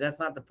different. But that's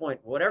not the point.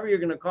 Whatever you're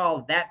going to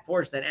call that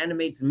force that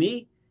animates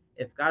me,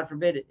 if God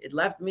forbid it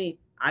left me,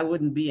 I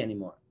wouldn't be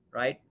anymore,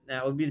 right?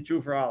 That would be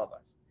true for all of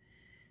us.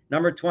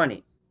 Number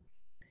 20.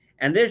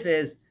 And this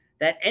is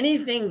that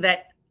anything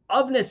that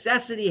of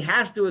necessity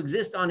has to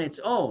exist on its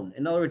own.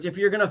 In other words, if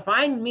you're going to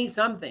find me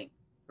something,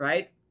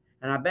 right?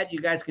 And I bet you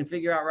guys can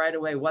figure out right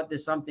away what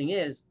this something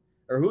is,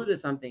 or who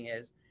this something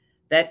is,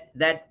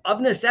 that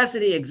of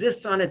necessity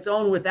exists on its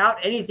own without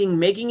anything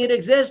making it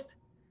exist.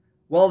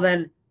 Well,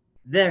 then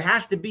there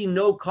has to be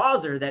no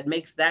causer that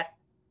makes that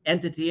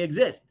entity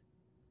exist.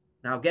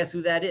 Now, guess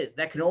who that is?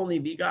 That could only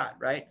be God,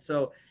 right?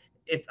 So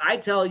if I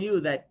tell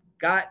you that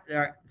God,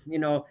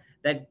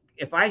 that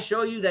if I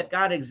show you that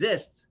God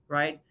exists,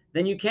 right,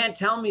 then you can't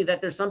tell me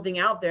that there's something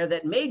out there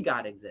that made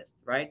God exist,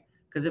 right?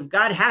 Because if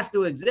God has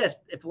to exist,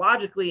 if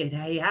logically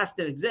he has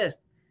to exist,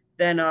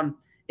 then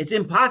it's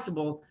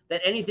impossible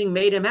that anything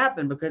made him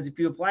happen. Because if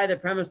you apply the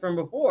premise from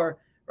before,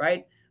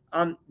 right,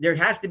 there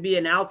has to be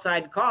an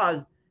outside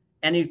cause,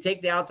 and you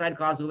take the outside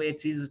cause away,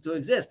 it ceases to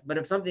exist. But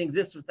if something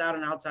exists without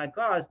an outside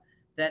cause,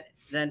 then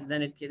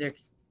there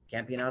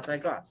can't be an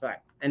outside cause. Fine.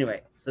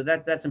 Anyway, so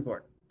that's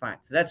important. Fine.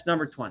 So that's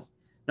number 20.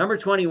 Number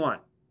 21.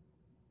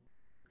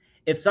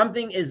 If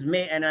something is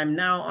made, and I'm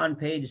now on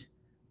page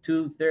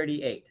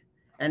 238,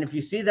 and if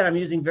you see that I'm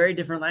using very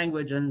different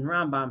language than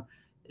Rambam,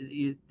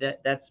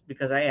 that's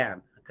because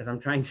I'm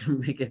trying to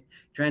make it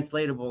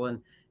translatable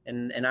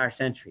in our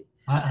century.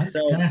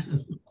 So, can I ask a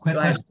quick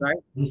question? Sorry?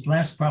 This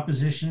last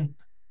proposition,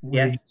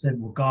 where you said,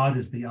 well, God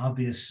is the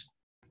obvious,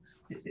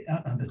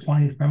 the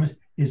 20th premise,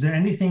 is there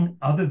anything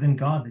other than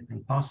God that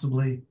can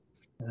possibly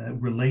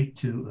relate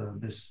to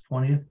this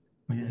 20th?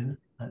 I mean,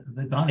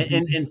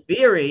 in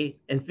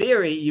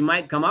theory, you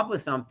might come up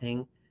with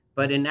something,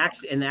 but in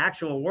the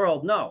actual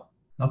world, no.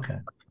 Okay.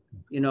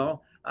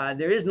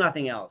 There is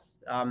nothing else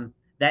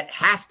that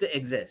has to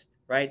exist,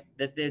 right?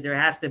 That there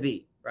has to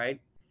be, right?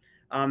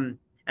 And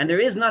there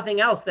is nothing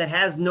else that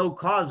has no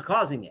cause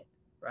causing it,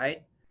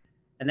 right?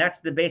 And that's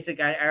the basic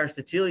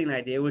Aristotelian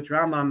idea, which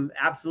Rambam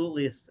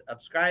absolutely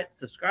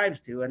subscribes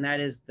to, and that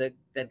is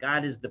that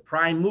God is the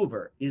prime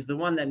mover. He's the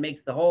one that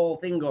makes the whole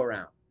thing go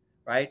around,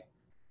 right?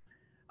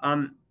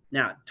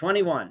 Now,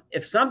 21,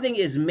 if something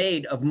is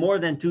made of more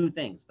than two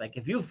things, like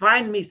if you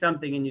find me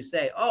something and you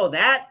say,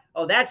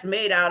 that's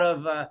made out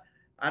of,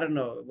 I don't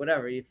know,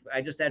 whatever. If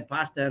I just had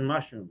pasta and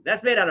mushrooms,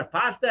 that's made out of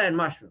pasta and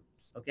mushrooms.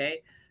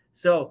 Okay.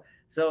 So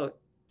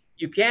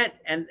you can't,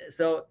 and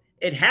so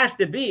it has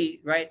to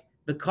be, right?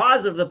 The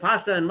cause of the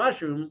pasta and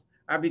mushrooms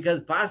are because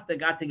pasta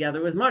got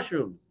together with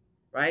mushrooms,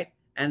 right?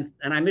 And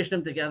I mished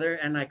them together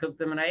and I cooked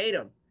them and I ate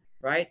them,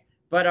 right?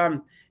 But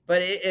in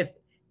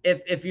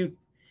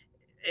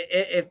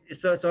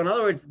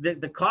other words,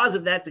 the cause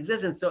of that's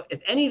existence. So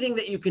if anything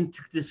that you can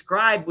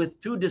describe with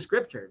two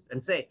descriptors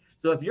and say,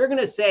 so if you're going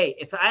to say,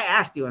 if I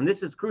asked you, and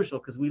this is crucial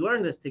because we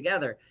learned this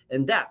together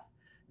in depth,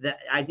 the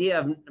idea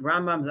of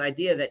Rambam's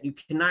idea that you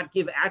cannot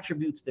give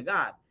attributes to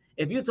God.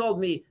 If you told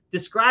me,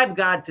 describe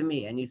God to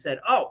me, and you said,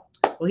 oh,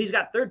 well, he's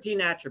got 13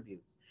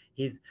 attributes.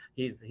 He's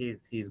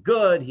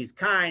good, he's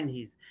kind,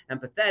 he's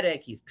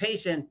empathetic, he's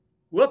patient.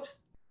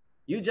 Whoops,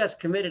 you just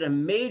committed a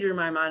major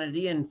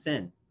Maimonidean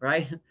sin,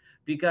 right?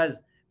 Because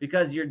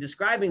you're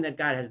describing that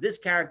God has this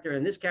character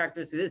and this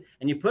character,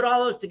 and you put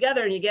all those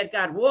together and you get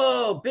God.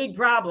 Whoa, big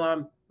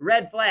problem,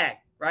 red flag,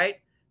 right?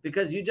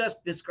 Because you just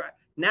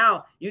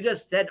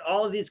said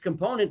all of these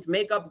components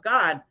make up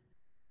God,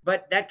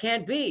 but that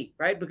can't be,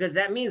 right? Because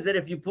that means that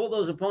if you pull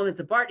those components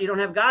apart, you don't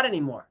have God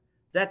anymore.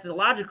 That's a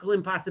logical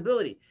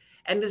impossibility.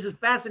 And this is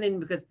fascinating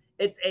because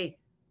it's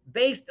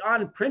based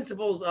on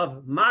principles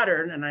of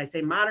modern, and I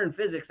say modern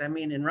physics, I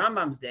mean in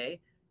Rambam's day,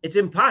 it's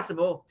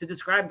impossible to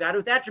describe God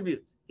with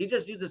attributes. He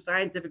just used a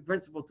scientific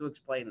principle to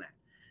explain that.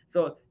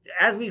 So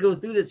as we go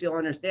through this, you'll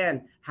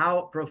understand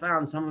how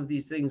profound some of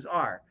these things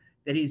are,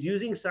 that he's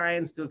using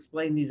science to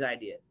explain these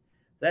ideas.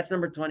 That's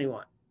number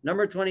 21.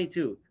 Number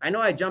 22, I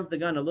know I jumped the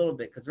gun a little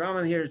bit because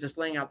Rambam here is just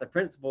laying out the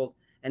principles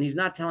and he's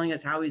not telling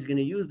us how he's going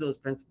to use those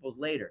principles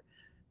later.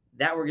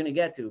 That we're going to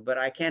get to, but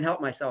I can't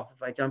help myself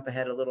if I jump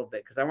ahead a little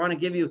bit because I want to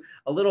give you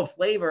a little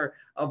flavor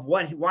of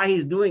why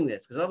he's doing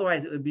this, because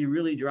otherwise it would be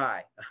really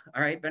dry.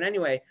 All right, but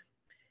anyway,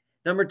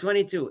 number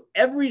 22,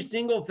 every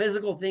single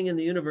physical thing in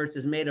the universe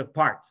is made of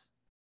parts.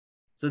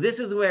 So this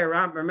is where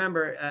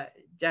remember,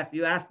 Jeff,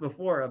 you asked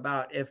before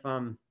about if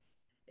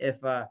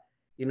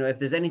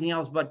there's anything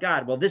else but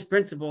God. Well, this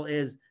principle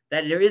is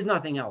that there is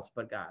nothing else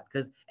but God,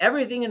 because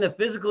everything in the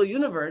physical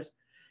universe,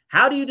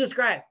 how do you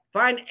describe?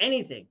 Find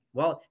anything.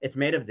 Well, it's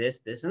made of this,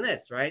 this, and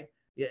this, right?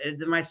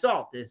 My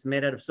salt is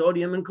made out of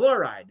sodium and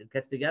chloride. It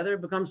gets together,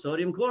 it becomes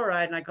sodium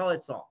chloride, and I call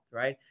it salt,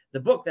 right? The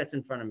book that's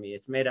in front of me,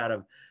 it's made out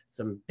of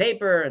some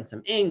paper and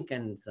some ink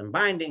and some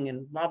binding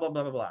and blah, blah,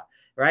 blah, blah, blah,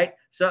 right?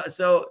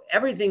 So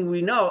everything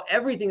we know,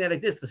 everything that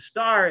exists, the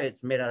star,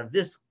 it's made out of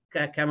this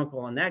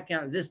chemical and that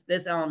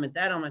this element,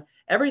 that element.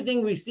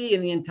 Everything we see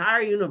in the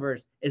entire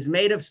universe is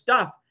made of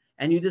stuff,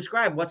 and you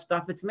describe what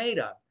stuff it's made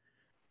of.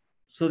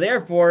 So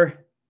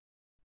therefore,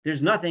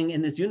 there's nothing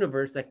in this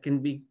universe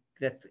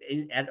that's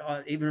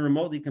even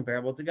remotely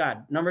comparable to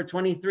God. Number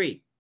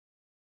 23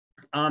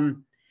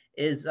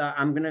 is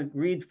I'm going to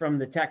read from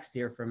the text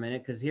here for a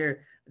minute, because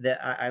here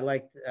I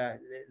liked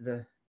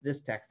this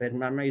text. I'm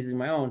not using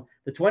my own.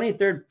 The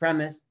 23rd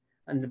premise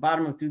on the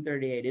bottom of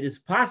 238. It is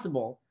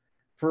possible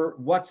for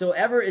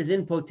whatsoever is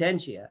in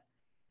potentia,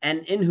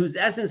 and in whose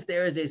essence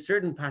there is a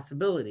certain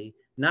possibility,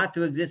 not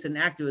to exist and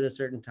act to at a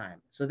certain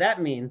time. So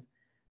that means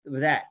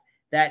that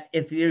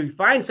if you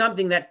find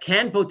something that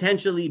can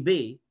potentially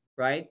be,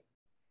 right,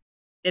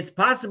 it's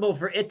possible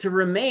for it to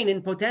remain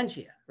in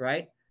potentia,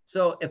 right?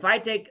 So if I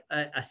take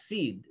a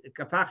seed,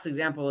 a prox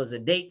example is a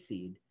date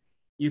seed,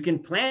 you can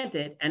plant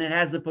it, and it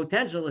has the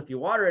potential, if you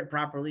water it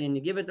properly and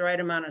you give it the right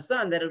amount of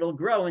sun, that it'll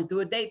grow into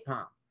a date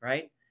palm,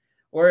 right?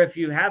 Or if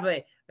you have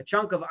a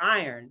chunk of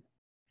iron,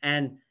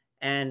 and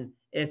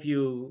if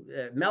you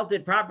melt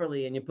it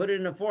properly and you put it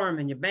in a form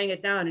and you bang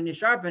it down and you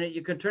sharpen it,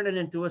 you could turn it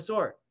into a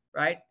sword,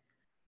 right?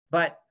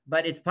 But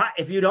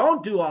if you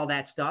don't do all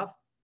that stuff,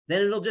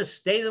 then it'll just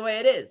stay the way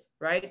it is,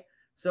 right?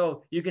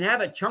 So you can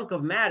have a chunk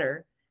of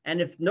matter, and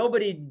if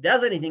nobody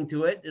does anything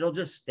to it, it'll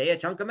just stay a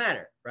chunk of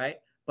matter, right?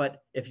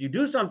 But if you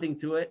do something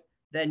to it,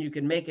 then you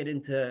can make it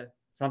into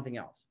something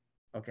else.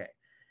 Okay.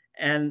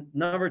 And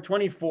number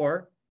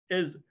 24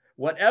 is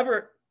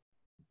whatsoever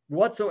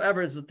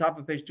is the top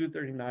of page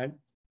 239.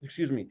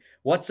 Excuse me.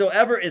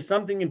 Whatsoever is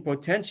something in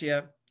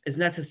potentia is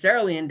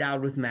necessarily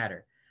endowed with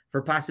matter.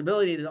 For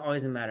possibility, it is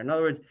always in matter. In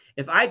other words,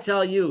 if I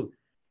tell you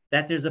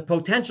that there's a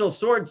potential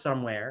sword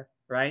somewhere,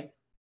 right?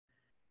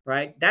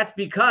 That's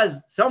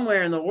because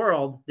somewhere in the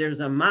world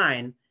there's a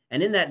mine,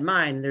 and in that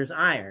mine there's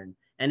iron.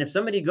 And if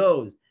somebody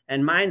goes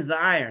and mines the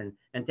iron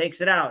and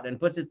takes it out and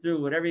puts it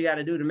through whatever you got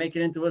to do to make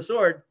it into a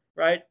sword,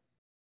 right?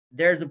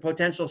 There's a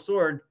potential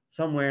sword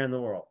somewhere in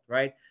the world,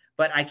 right?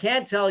 But I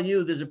can't tell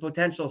you there's a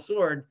potential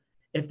sword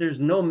if there's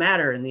no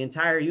matter in the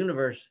entire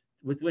universe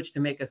with which to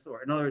make a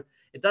sword. In other words,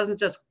 it doesn't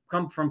just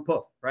come from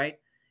poof, right?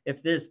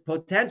 If there's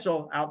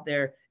potential out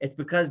there, it's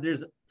because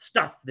there's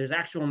stuff, there's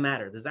actual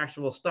matter, there's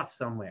actual stuff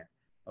somewhere.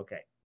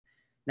 Okay.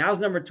 Now is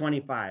number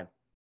 25.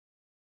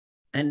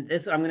 And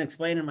this I'm going to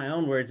explain in my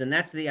own words, and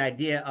that's the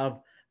idea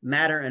of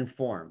matter and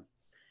form.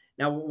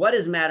 Now, what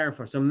is matter and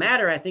form? So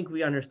matter, I think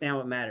we understand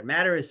what matter.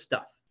 Matter is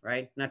stuff,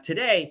 right? Now,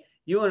 today,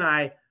 you and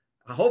I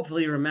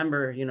hopefully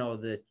remember,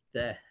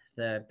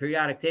 the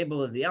periodic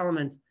table of the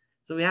elements.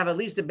 So we have at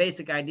least a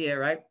basic idea,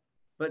 right?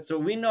 But so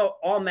we know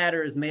all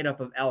matter is made up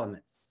of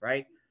elements,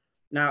 right?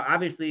 Now,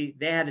 obviously,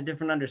 they had a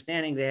different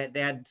understanding.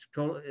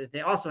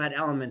 They also had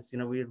elements,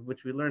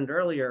 which we learned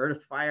earlier: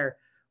 earth, fire,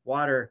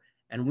 water,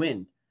 and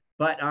wind.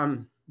 But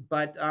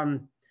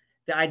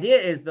the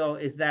idea is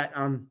that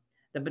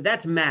but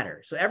that's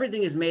matter. So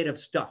everything is made of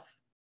stuff.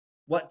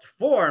 What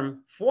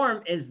form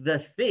is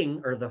the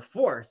thing or the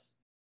force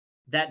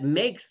that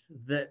makes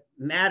the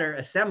matter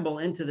assemble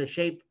into the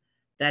shape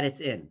that it's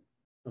in.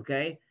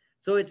 Okay,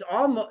 so it's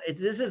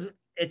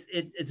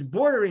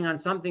bordering on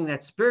something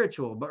that's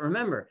spiritual. But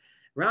remember,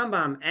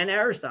 Rambam and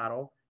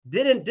Aristotle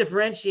didn't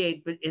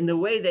differentiate, but in the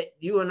way that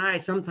you and I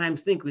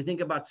sometimes think. We think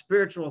about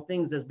spiritual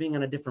things as being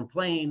on a different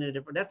plane.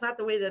 That's not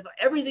the way that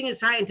everything is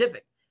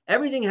scientific.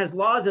 Everything has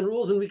laws and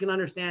rules, and we can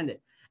understand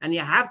it. And you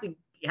have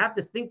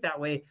to think that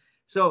way.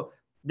 So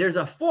there's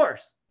a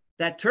force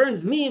that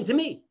turns me into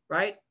me,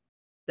 right?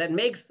 That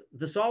makes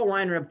the Saul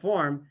Weinreb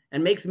form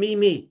and makes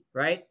me,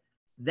 right?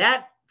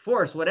 That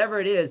force,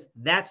 whatever it is,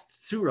 that's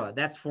tsura,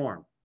 that's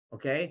form.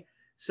 Okay.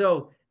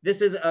 So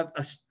this is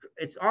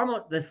it's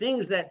almost the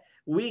things that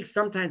we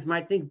sometimes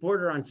might think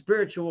border on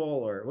spiritual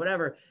or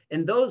whatever.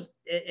 And those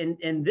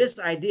in this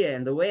idea,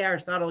 and the way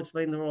Aristotle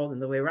explained the world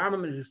and the way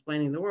Rambam is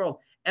explaining the world,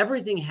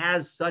 everything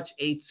has such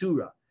a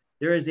tsura.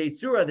 There is a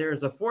tsura, there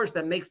is a force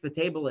that makes the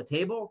table a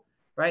table,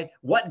 right?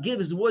 What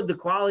gives wood the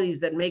qualities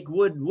that make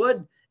wood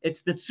wood?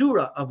 It's the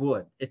tsura of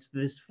wood. It's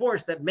this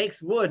force that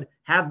makes wood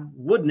have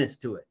woodness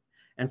to it,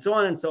 and so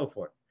on and so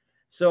forth.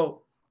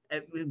 So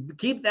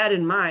keep that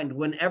in mind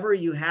whenever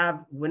you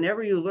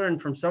learn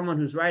from someone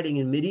who's writing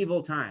in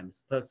medieval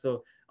times.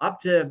 So up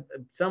to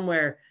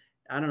somewhere,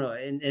 I don't know,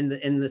 in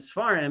the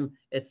Sfarim,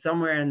 it's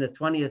somewhere in the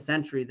 20th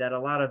century that a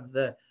lot of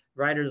the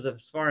writers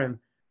of Sfarim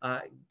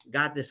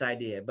got this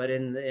idea. But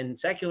in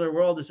secular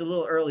world, it's a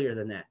little earlier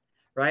than that,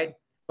 right?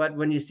 But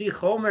when you see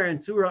Chomer and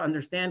Tsura,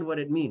 understand what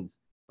it means.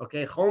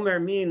 Okay,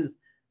 Chomer means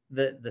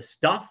the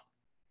stuff,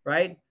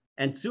 right?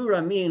 And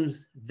Tsura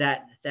means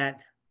that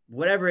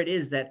whatever it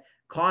is that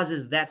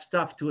causes that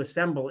stuff to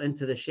assemble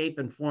into the shape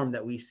and form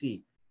that we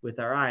see with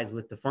our eyes,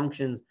 with the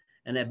functions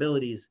and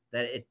abilities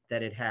that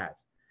it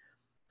has.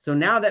 So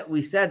now that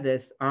we said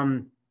this,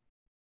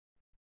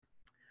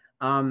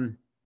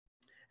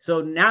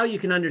 so now you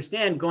can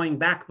understand, going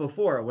back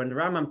before, when the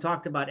Rambam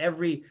talked about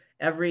every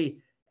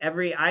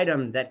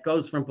item that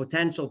goes from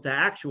potential to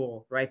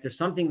actual, right? There's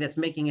something that's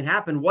making it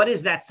happen. What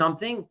is that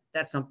something?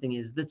 That something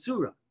is the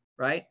tsura,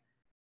 right?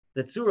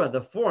 The tsura,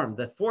 the form,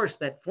 the force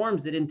that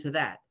forms it into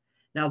that.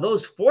 Now,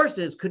 those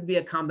forces could be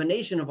a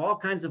combination of all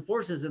kinds of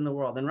forces in the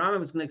world. And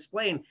Rambam is going to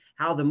explain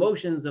how the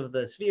motions of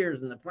the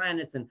spheres and the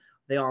planets, and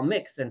they all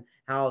mix, and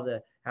how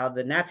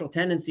the natural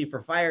tendency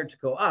for fire to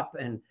go up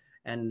and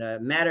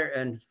matter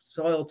and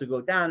soil to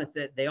go down, it's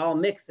that they all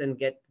mix and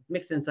get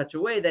mixed in such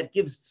a way that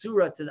gives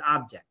tsura to the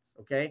objects,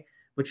 okay?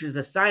 Which is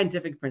a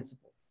scientific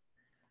principle.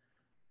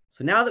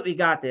 So now that we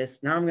got this,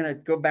 now I'm going to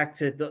go back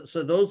to,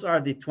 so those are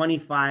the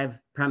 25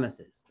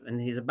 premises. And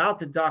he's about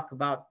to talk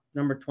about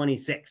number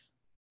 26.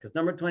 Because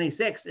number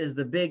 26 is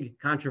the big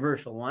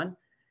controversial one.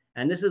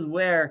 And this is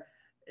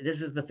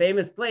the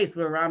famous place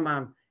where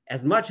Rambam,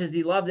 as much as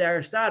he loved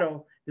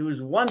Aristotle, there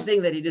was one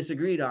thing that he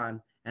disagreed on.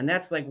 And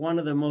that's like one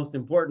of the most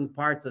important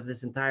parts of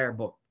this entire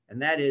book.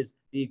 And that is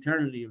the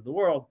eternity of the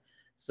world.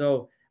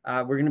 So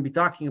we're going to be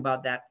talking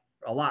about that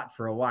a lot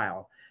for a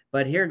while,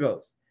 but here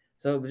goes.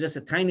 So just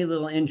a tiny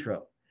little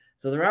intro.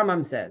 So the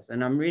Rambam says,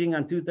 and I'm reading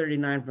on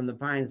 239 from the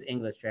Pines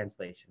English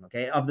translation,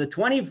 okay? Of the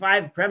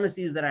 25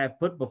 premises that I have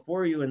put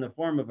before you in the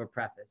form of a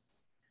preface,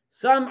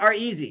 some are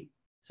easy,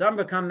 some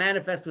become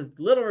manifest with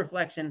little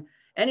reflection.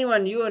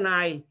 Anyone, you and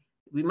I,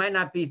 we might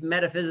not be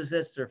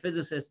metaphysicists or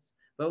physicists,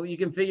 but you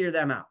can figure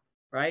them out,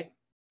 right?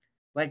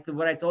 Like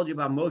what I told you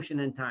about motion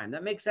and time.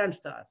 That makes sense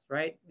to us,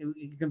 right?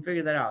 You can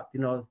figure that out.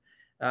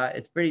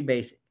 It's pretty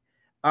basic.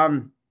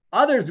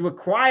 Others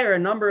require a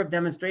number of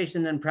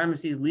demonstrations and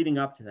premises leading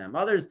up to them.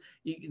 Others,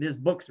 there's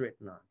books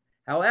written on.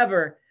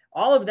 However,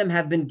 all of them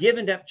have been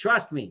given,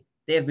 trust me,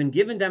 they have been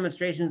given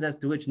demonstrations as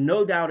to which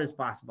no doubt is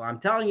possible. I'm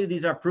telling you,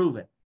 these are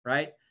proven,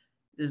 right?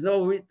 There's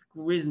no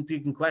reason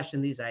you can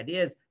question these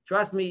ideas.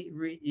 Trust me,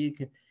 you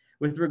can.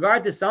 With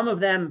regard to some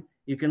of them,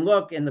 you can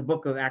look in the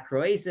book of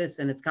Acroasis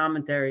and its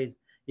commentaries.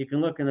 You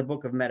can look in the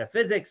book of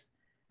Metaphysics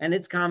and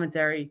its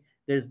commentary.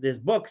 There's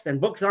books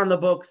and books on the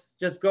books.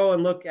 Just go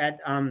and look at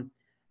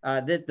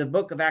the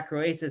book of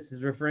Acroasis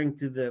is referring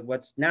to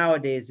what's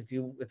nowadays. If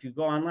you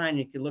go online,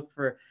 you can look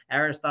for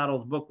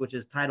Aristotle's book, which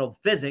is titled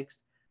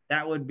Physics.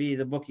 That would be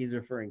the book he's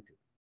referring to.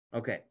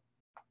 Okay.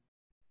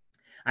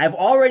 I've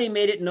already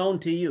made it known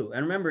to you.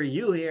 And remember,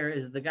 you here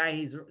is the guy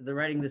he's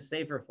writing this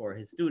sefer for,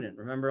 his student.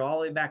 Remember, all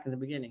the way back in the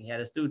beginning, he had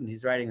a student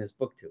he's writing this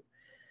book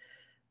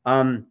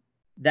to.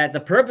 That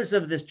the purpose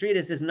of this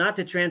treatise is not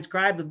to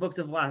transcribe the books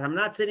of philosophy. I'm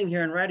not sitting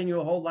here and writing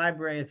you a whole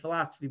library of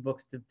philosophy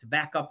books to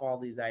back up all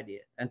these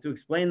ideas and to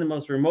explain the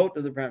most remote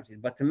of the premises,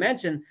 but to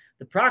mention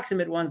the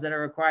proximate ones that are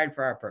required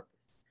for our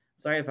purpose.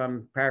 Sorry if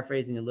I'm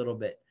paraphrasing a little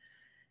bit.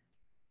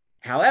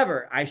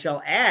 However, I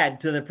shall add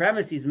to the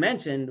premises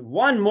mentioned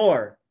one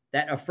more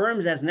that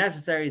affirms as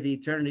necessary the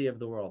eternity of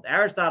the world.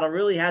 Aristotle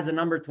really has a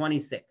number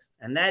 26,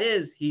 and that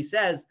is, he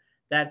says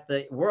that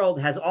the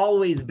world has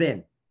always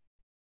been.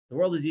 The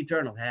world is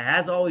eternal. It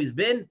has always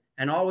been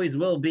and always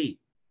will be,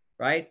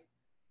 right?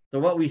 So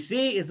what we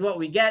see is what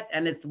we get,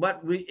 and it's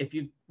what if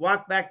you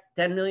walk back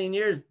 10 million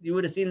years, you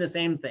would have seen the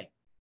same thing,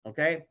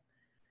 okay?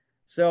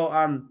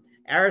 So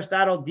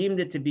Aristotle deemed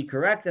it to be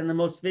correct and the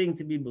most fitting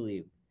to be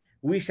believed.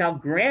 We shall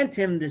grant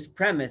him this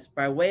premise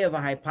by way of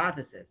a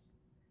hypothesis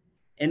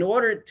in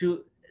order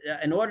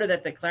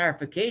that the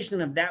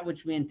clarification of that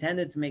which we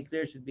intended to make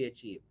clear should be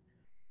achieved.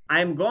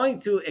 I'm going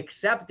to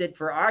accept it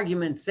for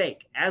argument's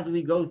sake as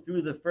we go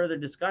through the further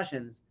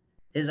discussions,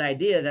 his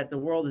idea that the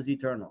world is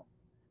eternal,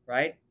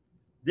 right?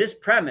 This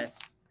premise,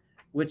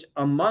 which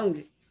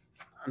among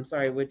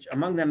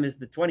them is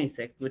the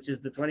 26th, which is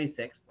the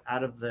 26th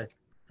out of the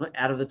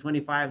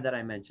 25 that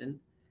I mentioned,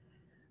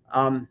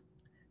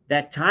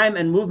 that time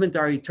and movement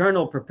are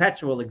eternal,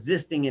 perpetual,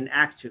 existing in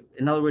actu.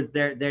 In other words,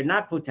 they're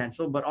not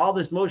potential, but all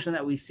this motion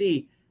that we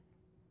see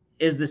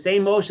is the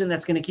same motion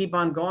that's going to keep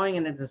on going,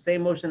 and it's the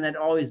same motion that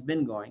always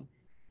been going.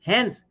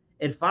 Hence,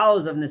 it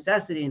follows of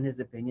necessity, in his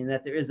opinion,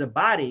 that there is a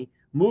body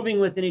moving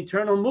with an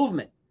eternal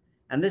movement.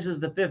 And this is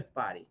the fifth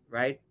body,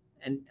 right?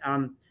 And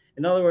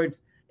in other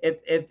words, if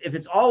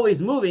it's always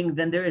moving,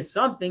 then there is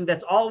something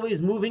that's always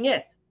moving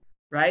it,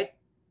 right?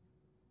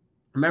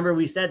 Remember,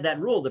 we said that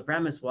rule. The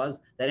premise was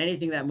that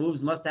anything that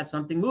moves must have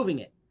something moving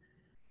it,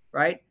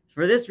 right?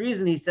 For this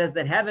reason, he says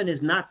that heaven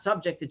is not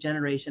subject to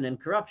generation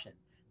and corruption.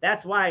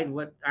 That's why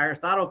what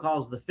Aristotle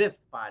calls the fifth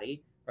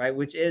body, right,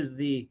 which is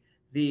the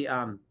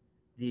God,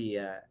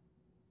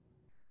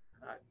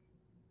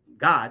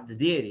 the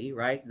deity,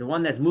 right, the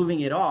one that's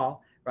moving it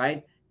all,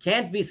 right,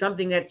 can't be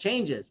something that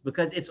changes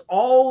because it's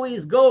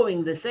always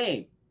going the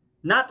same.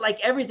 Not like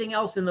everything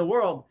else in the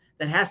world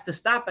that has to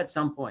stop at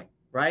some point,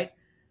 right?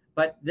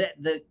 But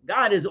the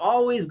God is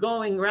always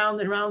going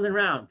round and round and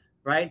round,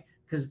 right?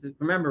 Because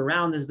remember,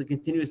 round is the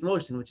continuous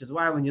motion, which is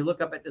why when you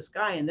look up at the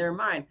sky in their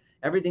mind,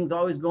 everything's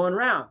always going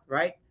round,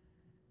 right?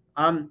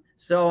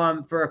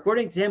 For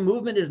according to him,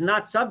 movement is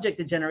not subject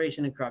to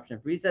generation and corruption.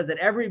 For he says that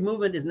every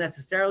movement is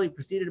necessarily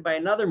preceded by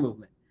another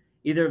movement,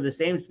 either of the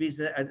same species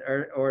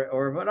or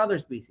of another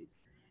species.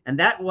 And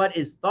that what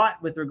is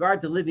thought with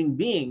regard to living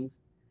beings,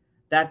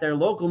 that their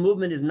local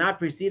movement is not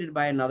preceded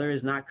by another,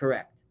 is not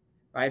correct,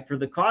 right? For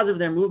the cause of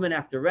their movement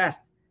after rest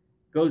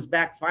goes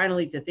back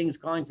finally to things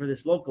calling for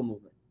this local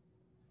movement.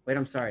 Wait,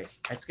 I'm sorry.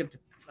 I skipped.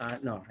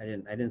 No, I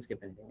didn't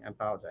skip anything. I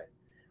apologize.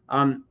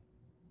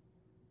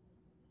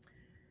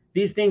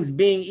 These things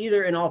being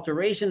either an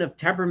alteration of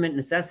temperament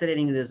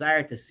necessitating the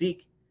desire to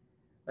seek,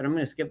 but I'm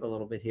going to skip a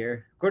little bit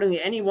here.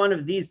 Accordingly, any one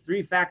of these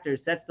three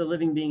factors sets the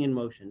living being in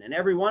motion, and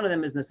every one of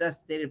them is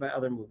necessitated by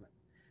other movements.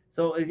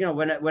 So, you know,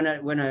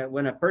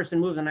 when a person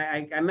moves, and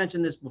I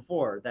mentioned this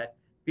before, that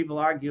people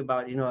argue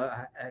about, you know,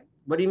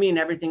 what do you mean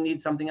everything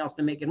needs something else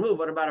to make it move?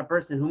 What about a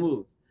person who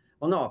moves?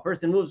 Well, no, a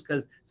person moves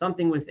because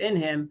something within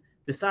him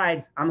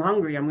decides, I'm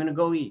hungry, I'm going to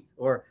go eat,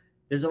 or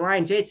there's a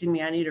lion chasing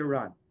me, I need to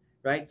run,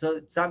 right?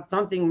 So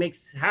something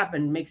makes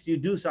you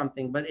do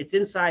something, but it's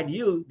inside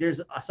you,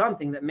 there's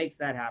something that makes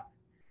that happen.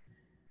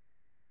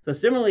 So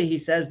similarly, he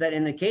says that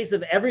in the case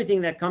of everything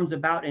that comes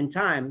about in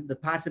time, the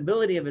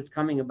possibility of its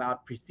coming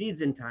about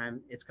precedes in time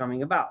its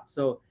coming about.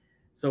 So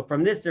So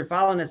from this, there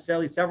follow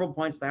necessarily several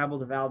points liable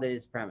to validate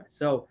his premise.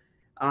 So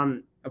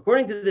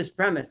according to this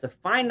premise, a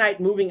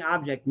finite moving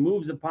object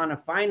moves upon a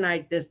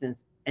finite distance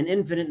an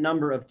infinite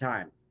number of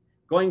times,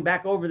 going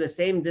back over the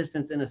same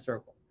distance in a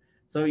circle.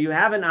 So you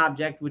have an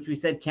object, which we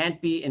said can't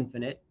be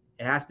infinite.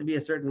 It has to be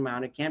a certain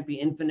amount. It can't be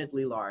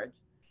infinitely large,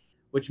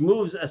 which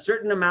moves a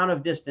certain amount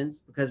of distance,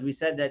 because we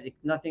said that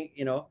nothing,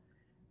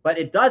 but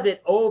it does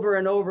it over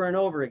and over and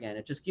over again.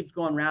 It just keeps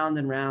going round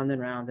and round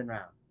and round and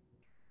round.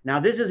 Now,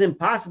 this is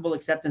impossible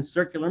except in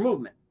circular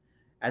movement,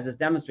 as is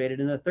demonstrated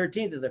in the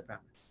 13th of the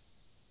premise.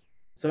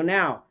 So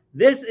now,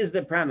 this is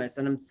the premise,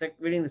 and I'm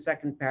reading the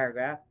second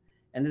paragraph,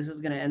 and this is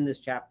going to end this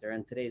chapter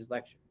and today's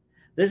lecture.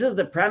 This is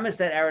the premise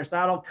that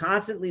Aristotle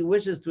constantly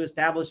wishes to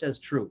establish as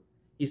true.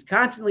 He's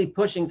constantly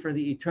pushing for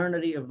the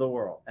eternity of the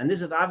world. And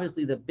this is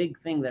obviously the big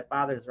thing that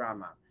bothers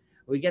Rambam.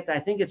 We get to, I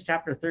think it's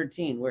chapter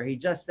 13, where he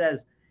just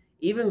says,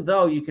 even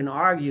though you can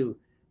argue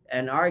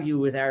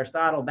with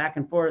Aristotle back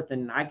and forth,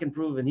 and I can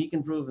prove, and he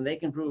can prove, and they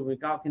can prove, and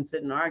we all can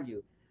sit and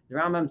argue, the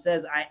Rambam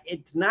says,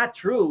 it's not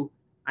true.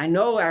 I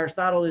know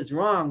Aristotle is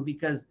wrong,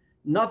 because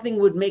nothing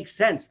would make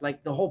sense.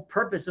 Like the whole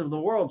purpose of the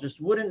world just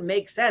wouldn't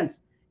make sense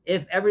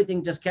if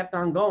everything just kept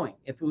on going,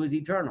 if it was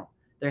eternal.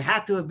 There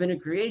had to have been a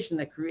creation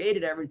that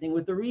created everything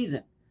with a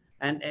reason.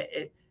 And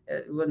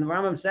when the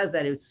Rambam says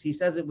that, he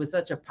says it with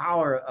such a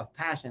power of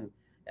passion.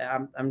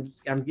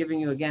 I'm giving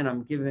you again,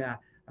 I'm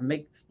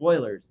making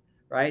spoilers,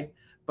 right?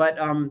 But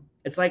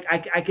it's like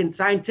I can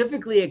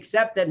scientifically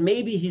accept that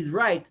maybe he's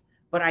right,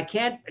 but I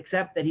can't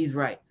accept that he's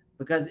right,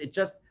 because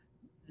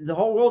the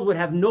whole world would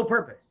have no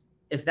purpose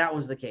if that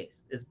was the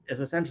case, is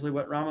essentially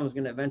what Rambam was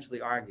going to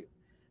eventually argue.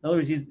 In other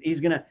words,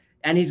 he's going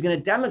to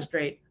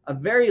demonstrate a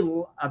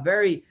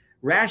very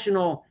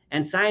rational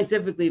and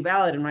scientifically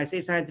valid, and when I say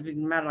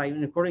scientifically valid, I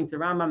mean according to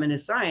Rambam and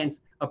his science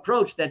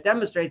approach, that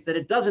demonstrates that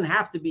it doesn't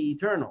have to be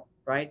eternal,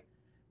 right?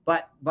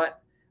 But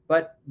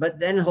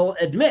then he'll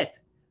admit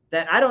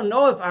that I don't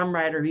know if I'm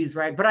right or he's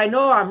right, but I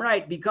know I'm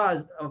right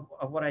because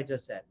of what I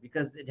just said,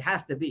 because it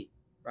has to be,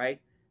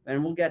 right?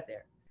 And we'll get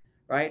there,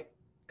 right?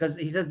 Because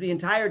he says the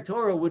entire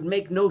Torah would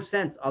make no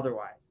sense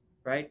otherwise,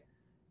 right?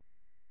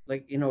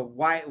 Like,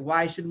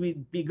 why should we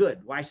be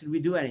good? Why should we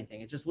do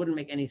anything? It just wouldn't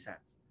make any sense.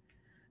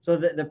 So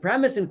the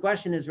premise in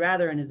question is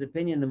rather, in his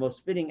opinion, the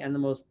most fitting and the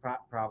most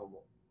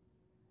probable.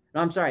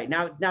 No, I'm sorry.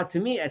 Now to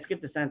me, I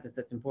skipped a sentence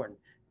that's important.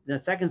 The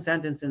second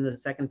sentence in the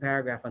second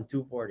paragraph on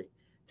 240.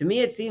 To me,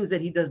 it seems that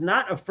he does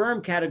not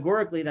affirm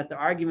categorically that the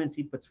arguments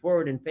he puts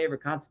forward in favor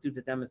constitutes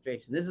a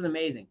demonstration. This is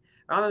amazing.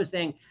 Rambam is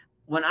saying,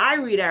 when I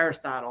read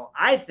Aristotle,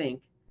 I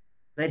think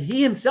that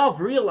he himself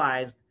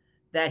realized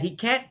that he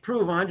can't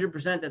prove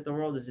 100% that the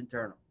world is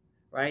eternal,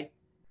 right?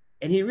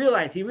 And he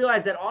realized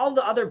that all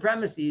the other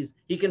premises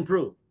he can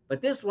prove.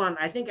 But this one,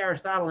 I think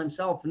Aristotle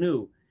himself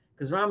knew,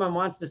 because Rambam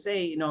wants to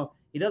say,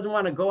 he doesn't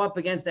want to go up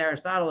against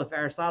Aristotle if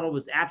Aristotle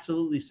was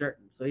absolutely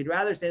certain. So he'd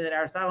rather say that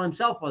Aristotle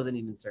himself wasn't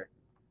even certain.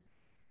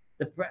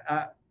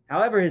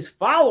 However, his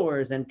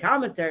followers and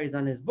commentaries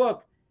on his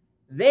book,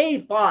 they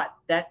thought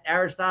that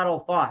Aristotle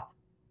thought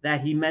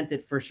that he meant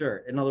it for sure.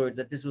 In other words,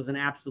 that this was an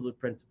absolute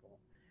principle.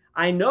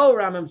 I know,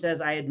 Rambam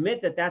says, I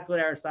admit that that's what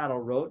Aristotle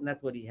wrote and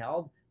that's what he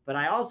held, but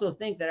I also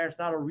think that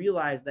Aristotle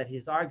realized that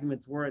his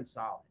arguments weren't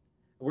solid.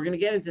 We're going to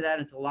get into that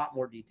into a lot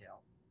more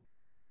detail.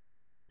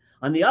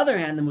 On the other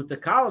hand, the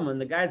Mutakallimun,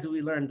 the guys that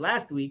we learned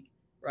last week,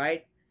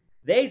 right,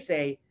 they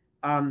say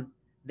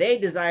they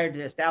desire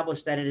to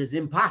establish that it is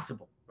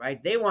impossible,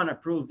 right? They want to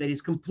prove that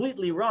he's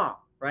completely wrong,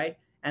 right?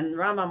 And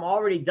Rambam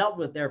already dealt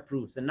with their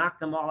proofs and knocked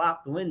them all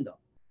out the window,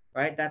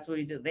 right? That's what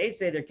he did. They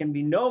say there can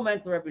be no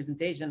mental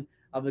representation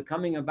of the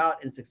coming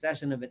about in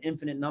succession of an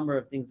infinite number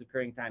of things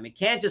occurring in time. It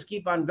can't just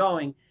keep on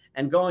going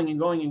and going and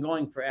going and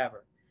going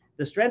forever.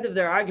 The strength of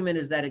their argument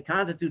is that it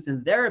constitutes,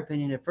 in their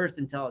opinion, at first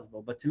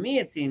intelligible. But to me,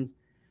 it seems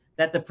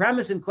that the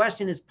premise in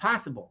question is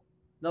possible.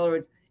 In other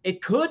words,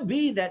 it could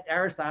be that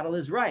Aristotle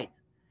is right?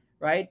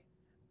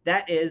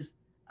 That is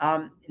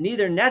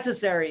neither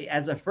necessary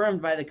as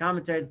affirmed by the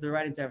commentaries of the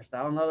writings of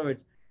Aristotle. In other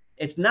words,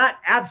 it's not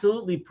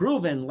absolutely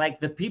proven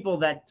like the people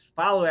that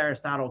follow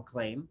Aristotle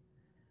claim.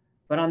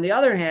 But on the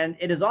other hand,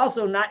 it is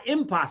also not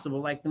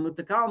impossible like the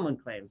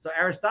Mutakallimun claim. So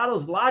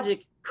Aristotle's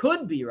logic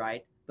could be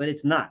right, but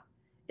it's not.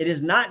 It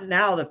is not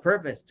now the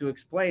purpose to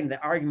explain the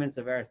arguments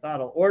of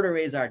Aristotle or to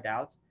raise our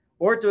doubts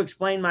or to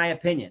explain my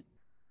opinion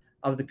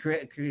of the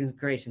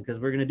creation, because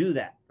we're going to do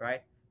that,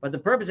 right? But the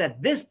purpose at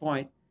this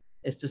point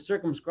is to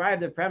circumscribe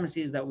the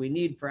premises that we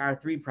need for our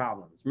three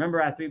problems.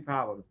 Remember our three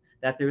problems,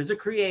 that there is a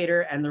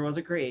creator and there was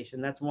a creation.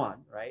 That's one,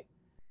 right?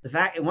 The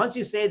fact, once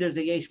you say there's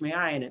a yesh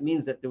me'ayin, it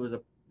means that there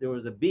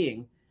was a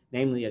being,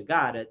 namely a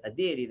God, a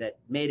deity that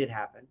made it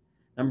happen.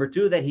 Number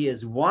two, that he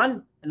is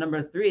one. And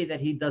number three, that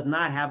he does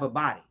not have a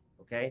body.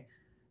 Okay,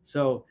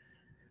 so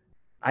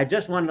I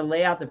just wanted to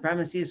lay out the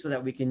premises so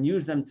that we can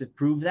use them to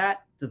prove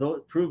that,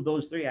 prove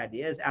those three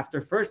ideas. After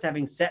first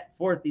having set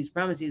forth these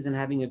premises and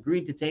having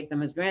agreed to take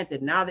them as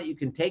granted, now that you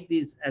can take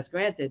these as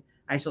granted,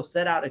 I shall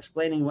set out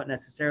explaining what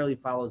necessarily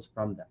follows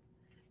from them.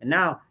 And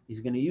now he's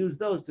going to use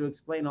those to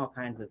explain all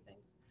kinds of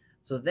things.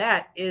 So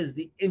that is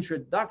the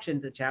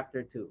introduction to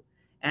chapter 2.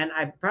 And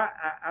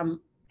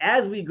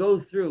as we go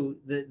through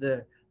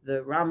the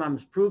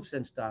Rambam's proofs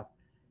and stuff,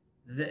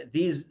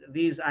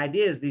 these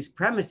ideas, these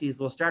premises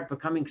will start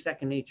becoming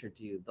second nature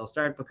to you. They'll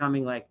start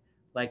becoming like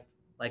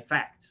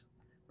facts,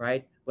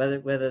 right?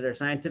 Whether they're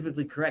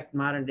scientifically correct in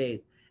modern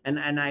days.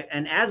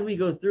 And as we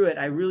go through it,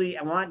 I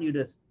want you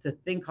to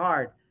think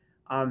hard.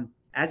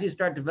 As you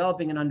start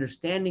developing and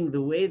understanding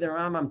the way the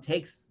Rambam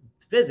takes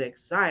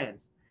physics,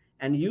 science,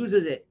 and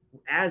uses it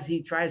as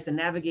he tries to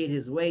navigate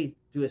his way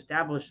to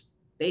establish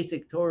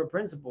basic Torah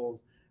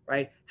principles,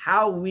 right?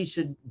 How we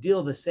should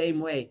deal the same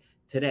way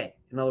today.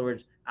 In other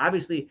words,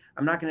 obviously,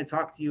 I'm not going to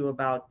talk to you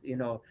about,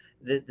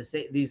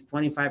 these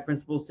 25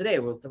 principles today.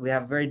 We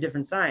have very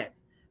different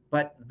science,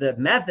 but the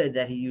method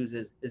that he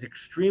uses is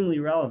extremely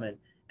relevant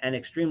and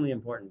extremely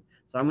important.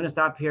 So I'm going to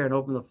stop here and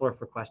open the floor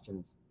for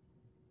questions.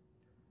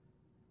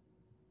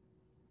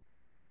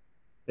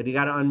 But you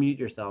got to unmute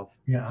yourself.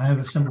 Yeah, I have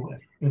a simple.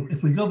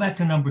 If we go back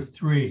to number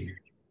 3,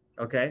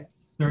 okay,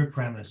 third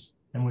premise,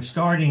 and we're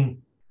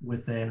starting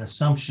with an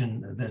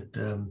assumption that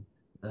the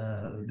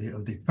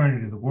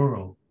eternity of the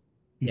world,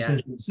 he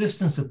says the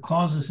existence of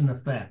causes and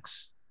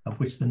effects of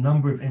which the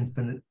number of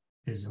infinite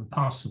is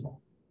impossible.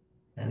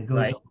 And it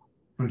goes,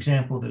 for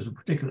example, there's a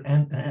particular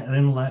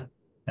intellect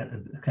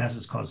that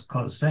causes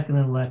a second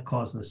intellect,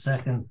 causes the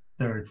second,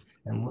 third,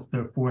 and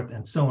third, fourth,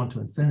 and so on to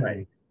infinity.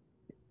 Right.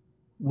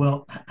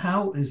 Well,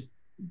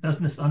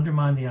 doesn't this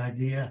undermine the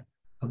idea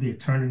of the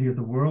eternity of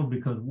the world?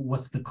 Because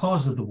what's the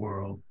cause of the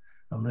world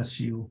unless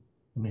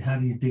how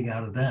do you dig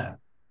out of that?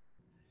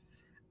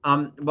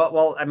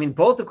 Well, I mean,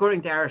 both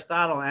according to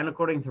Aristotle and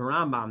according to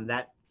Rambam,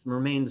 that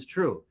remains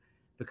true,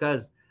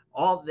 because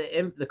all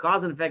the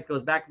cause and effect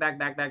goes back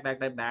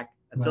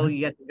until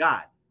you get to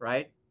God,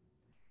 right?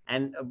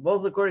 And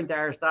both according to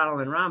Aristotle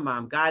and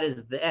Rambam, God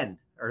is the end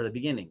or the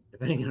beginning,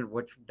 depending on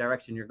which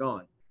direction you're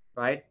going,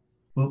 right?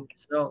 Well,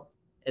 so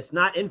it's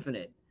not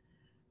infinite.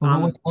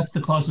 But what's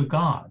the cause of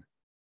God?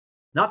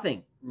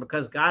 Nothing,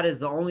 because God is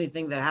the only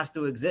thing that has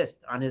to exist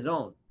on his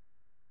own.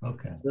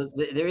 Okay. So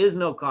there is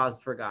no cause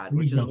for God,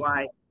 which is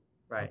why,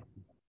 right.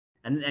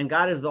 And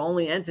God is the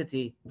only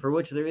entity for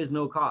which there is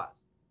no cause.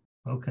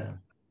 Okay.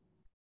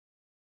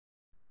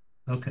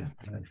 Okay.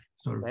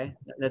 Okay.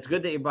 That's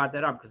good that you brought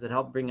that up, because it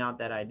helped bring out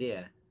that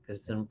idea, because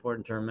it's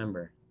important to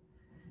remember.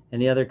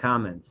 Any other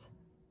comments?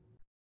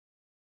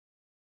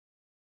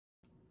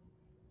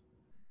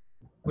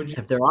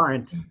 If there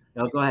aren't,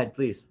 go ahead,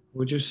 please.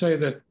 Would you say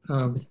that,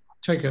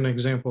 take an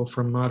example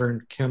from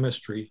modern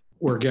chemistry,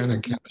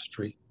 organic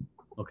chemistry.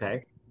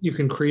 Okay. You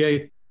can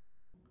create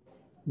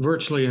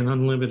virtually an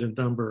unlimited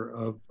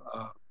number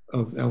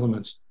of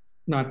elements.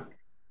 Not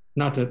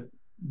that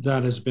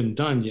has been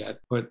done yet,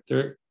 but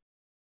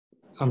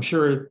I'm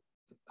sure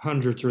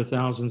hundreds or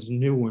thousands of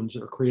new ones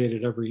are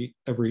created every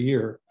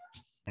year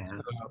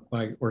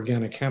by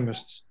organic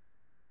chemists.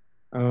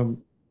 Does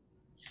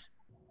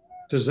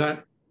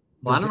that?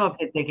 Well, I don't know if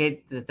they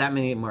take that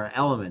many more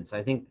elements.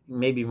 I think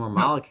maybe more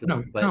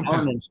molecules, but compounds.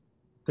 Elements.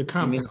 The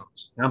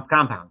compounds.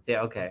 Compounds,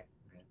 yeah, okay.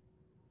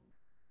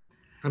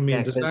 I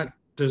mean,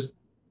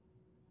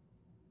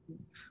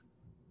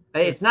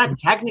 it's not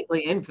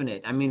technically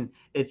infinite. I mean,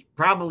 it's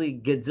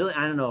probably gazillion,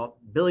 I don't know,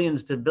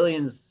 billions to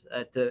billions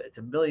to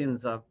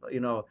billions of,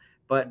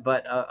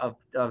 but of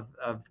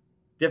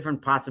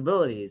different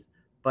possibilities,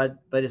 but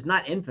it's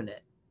not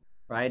infinite,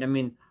 right? I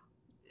mean,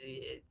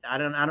 I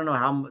don't know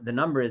how the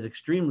number is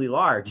extremely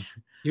large.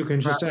 You can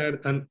just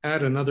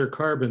add another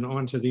carbon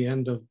onto the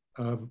end of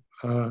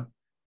a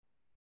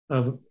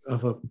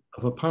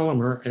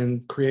polymer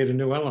and create a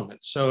new element.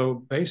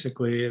 So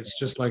basically, it's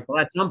just like.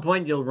 Well, at some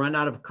point you'll run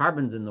out of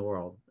carbons in the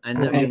world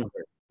and the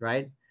universe,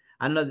 right?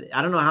 I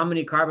don't know how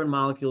many carbon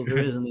molecules there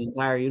is in the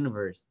entire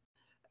universe.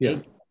 Yeah.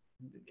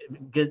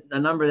 Get a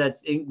number that's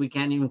we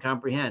can't even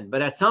comprehend.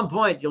 But at some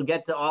point you'll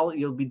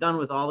be done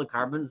with all the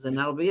carbons, and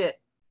that'll be it.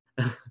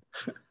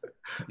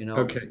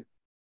 Okay.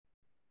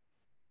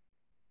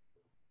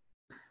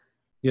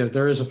 Yeah,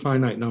 there is a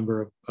finite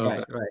number of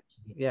right.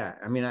 Yeah,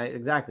 I mean,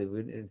 exactly.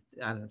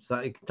 So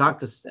you can talk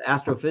to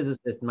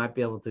astrophysicists, might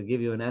be able to give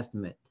you an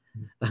estimate,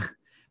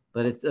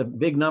 but it's a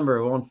big number.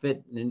 It won't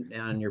fit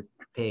on your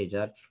page,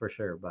 that's for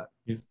sure. But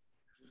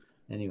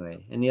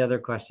anyway, any other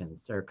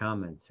questions or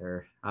comments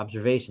or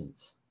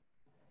observations?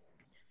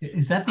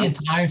 Is that the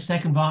entire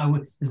second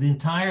volume? Is the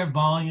entire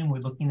volume we're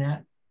looking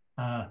at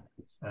a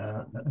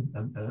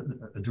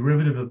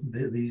derivative of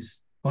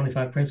these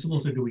 25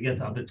 principles, or do we get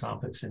to other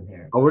topics in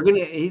here? Oh,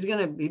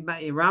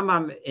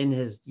 Rambam in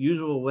his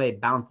usual way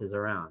bounces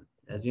around,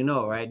 as you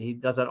know, right? He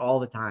does that all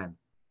the time.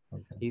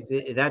 Okay.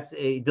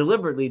 He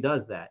deliberately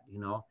does that,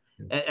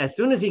 As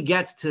soon as he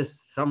gets to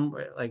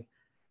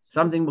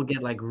something will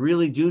get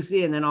really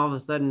juicy, and then all of a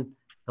sudden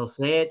he'll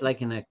say it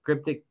in a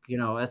cryptic,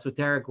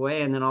 esoteric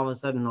way, and then all of a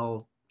sudden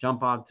he'll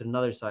jump on to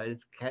another side.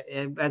 It's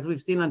as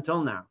we've seen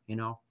until now,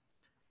 Okay.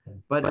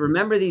 But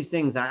remember these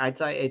things.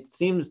 It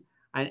seems.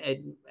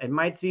 It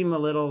might seem a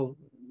little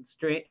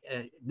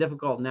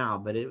difficult now,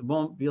 but it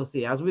won't. You'll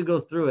see as we go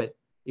through it.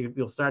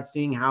 You'll start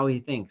seeing how he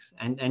thinks,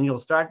 and you'll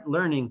start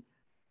learning,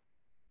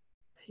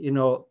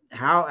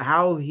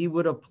 how he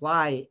would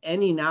apply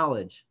any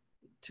knowledge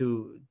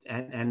to,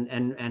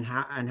 and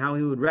how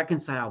he would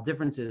reconcile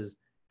differences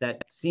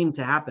that seem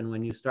to happen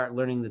when you start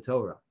learning the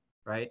Torah,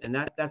 right? And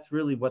that's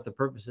really what the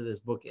purpose of this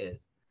book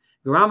is.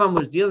 Rambam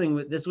was dealing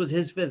with, this was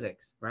his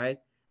physics, right?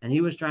 And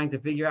he was trying to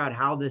figure out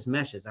how this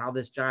meshes, how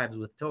this jives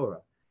with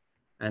Torah.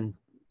 And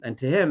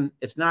to him,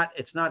 it's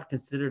not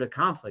considered a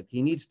conflict.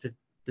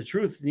 The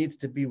truth needs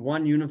to be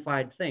one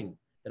unified thing.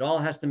 It all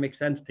has to make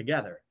sense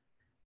together.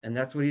 And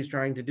that's what he's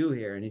trying to do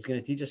here. And he's going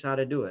to teach us how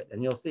to do it.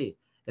 And you'll see,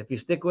 if you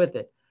stick with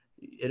it,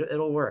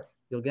 it'll work.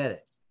 You'll get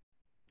it.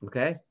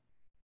 Okay?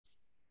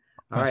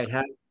 All right.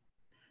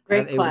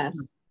 Great class.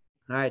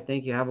 All right.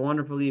 Thank you. Have a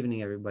wonderful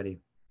evening, everybody.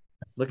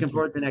 Looking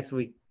forward to next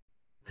week.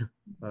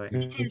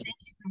 Bye.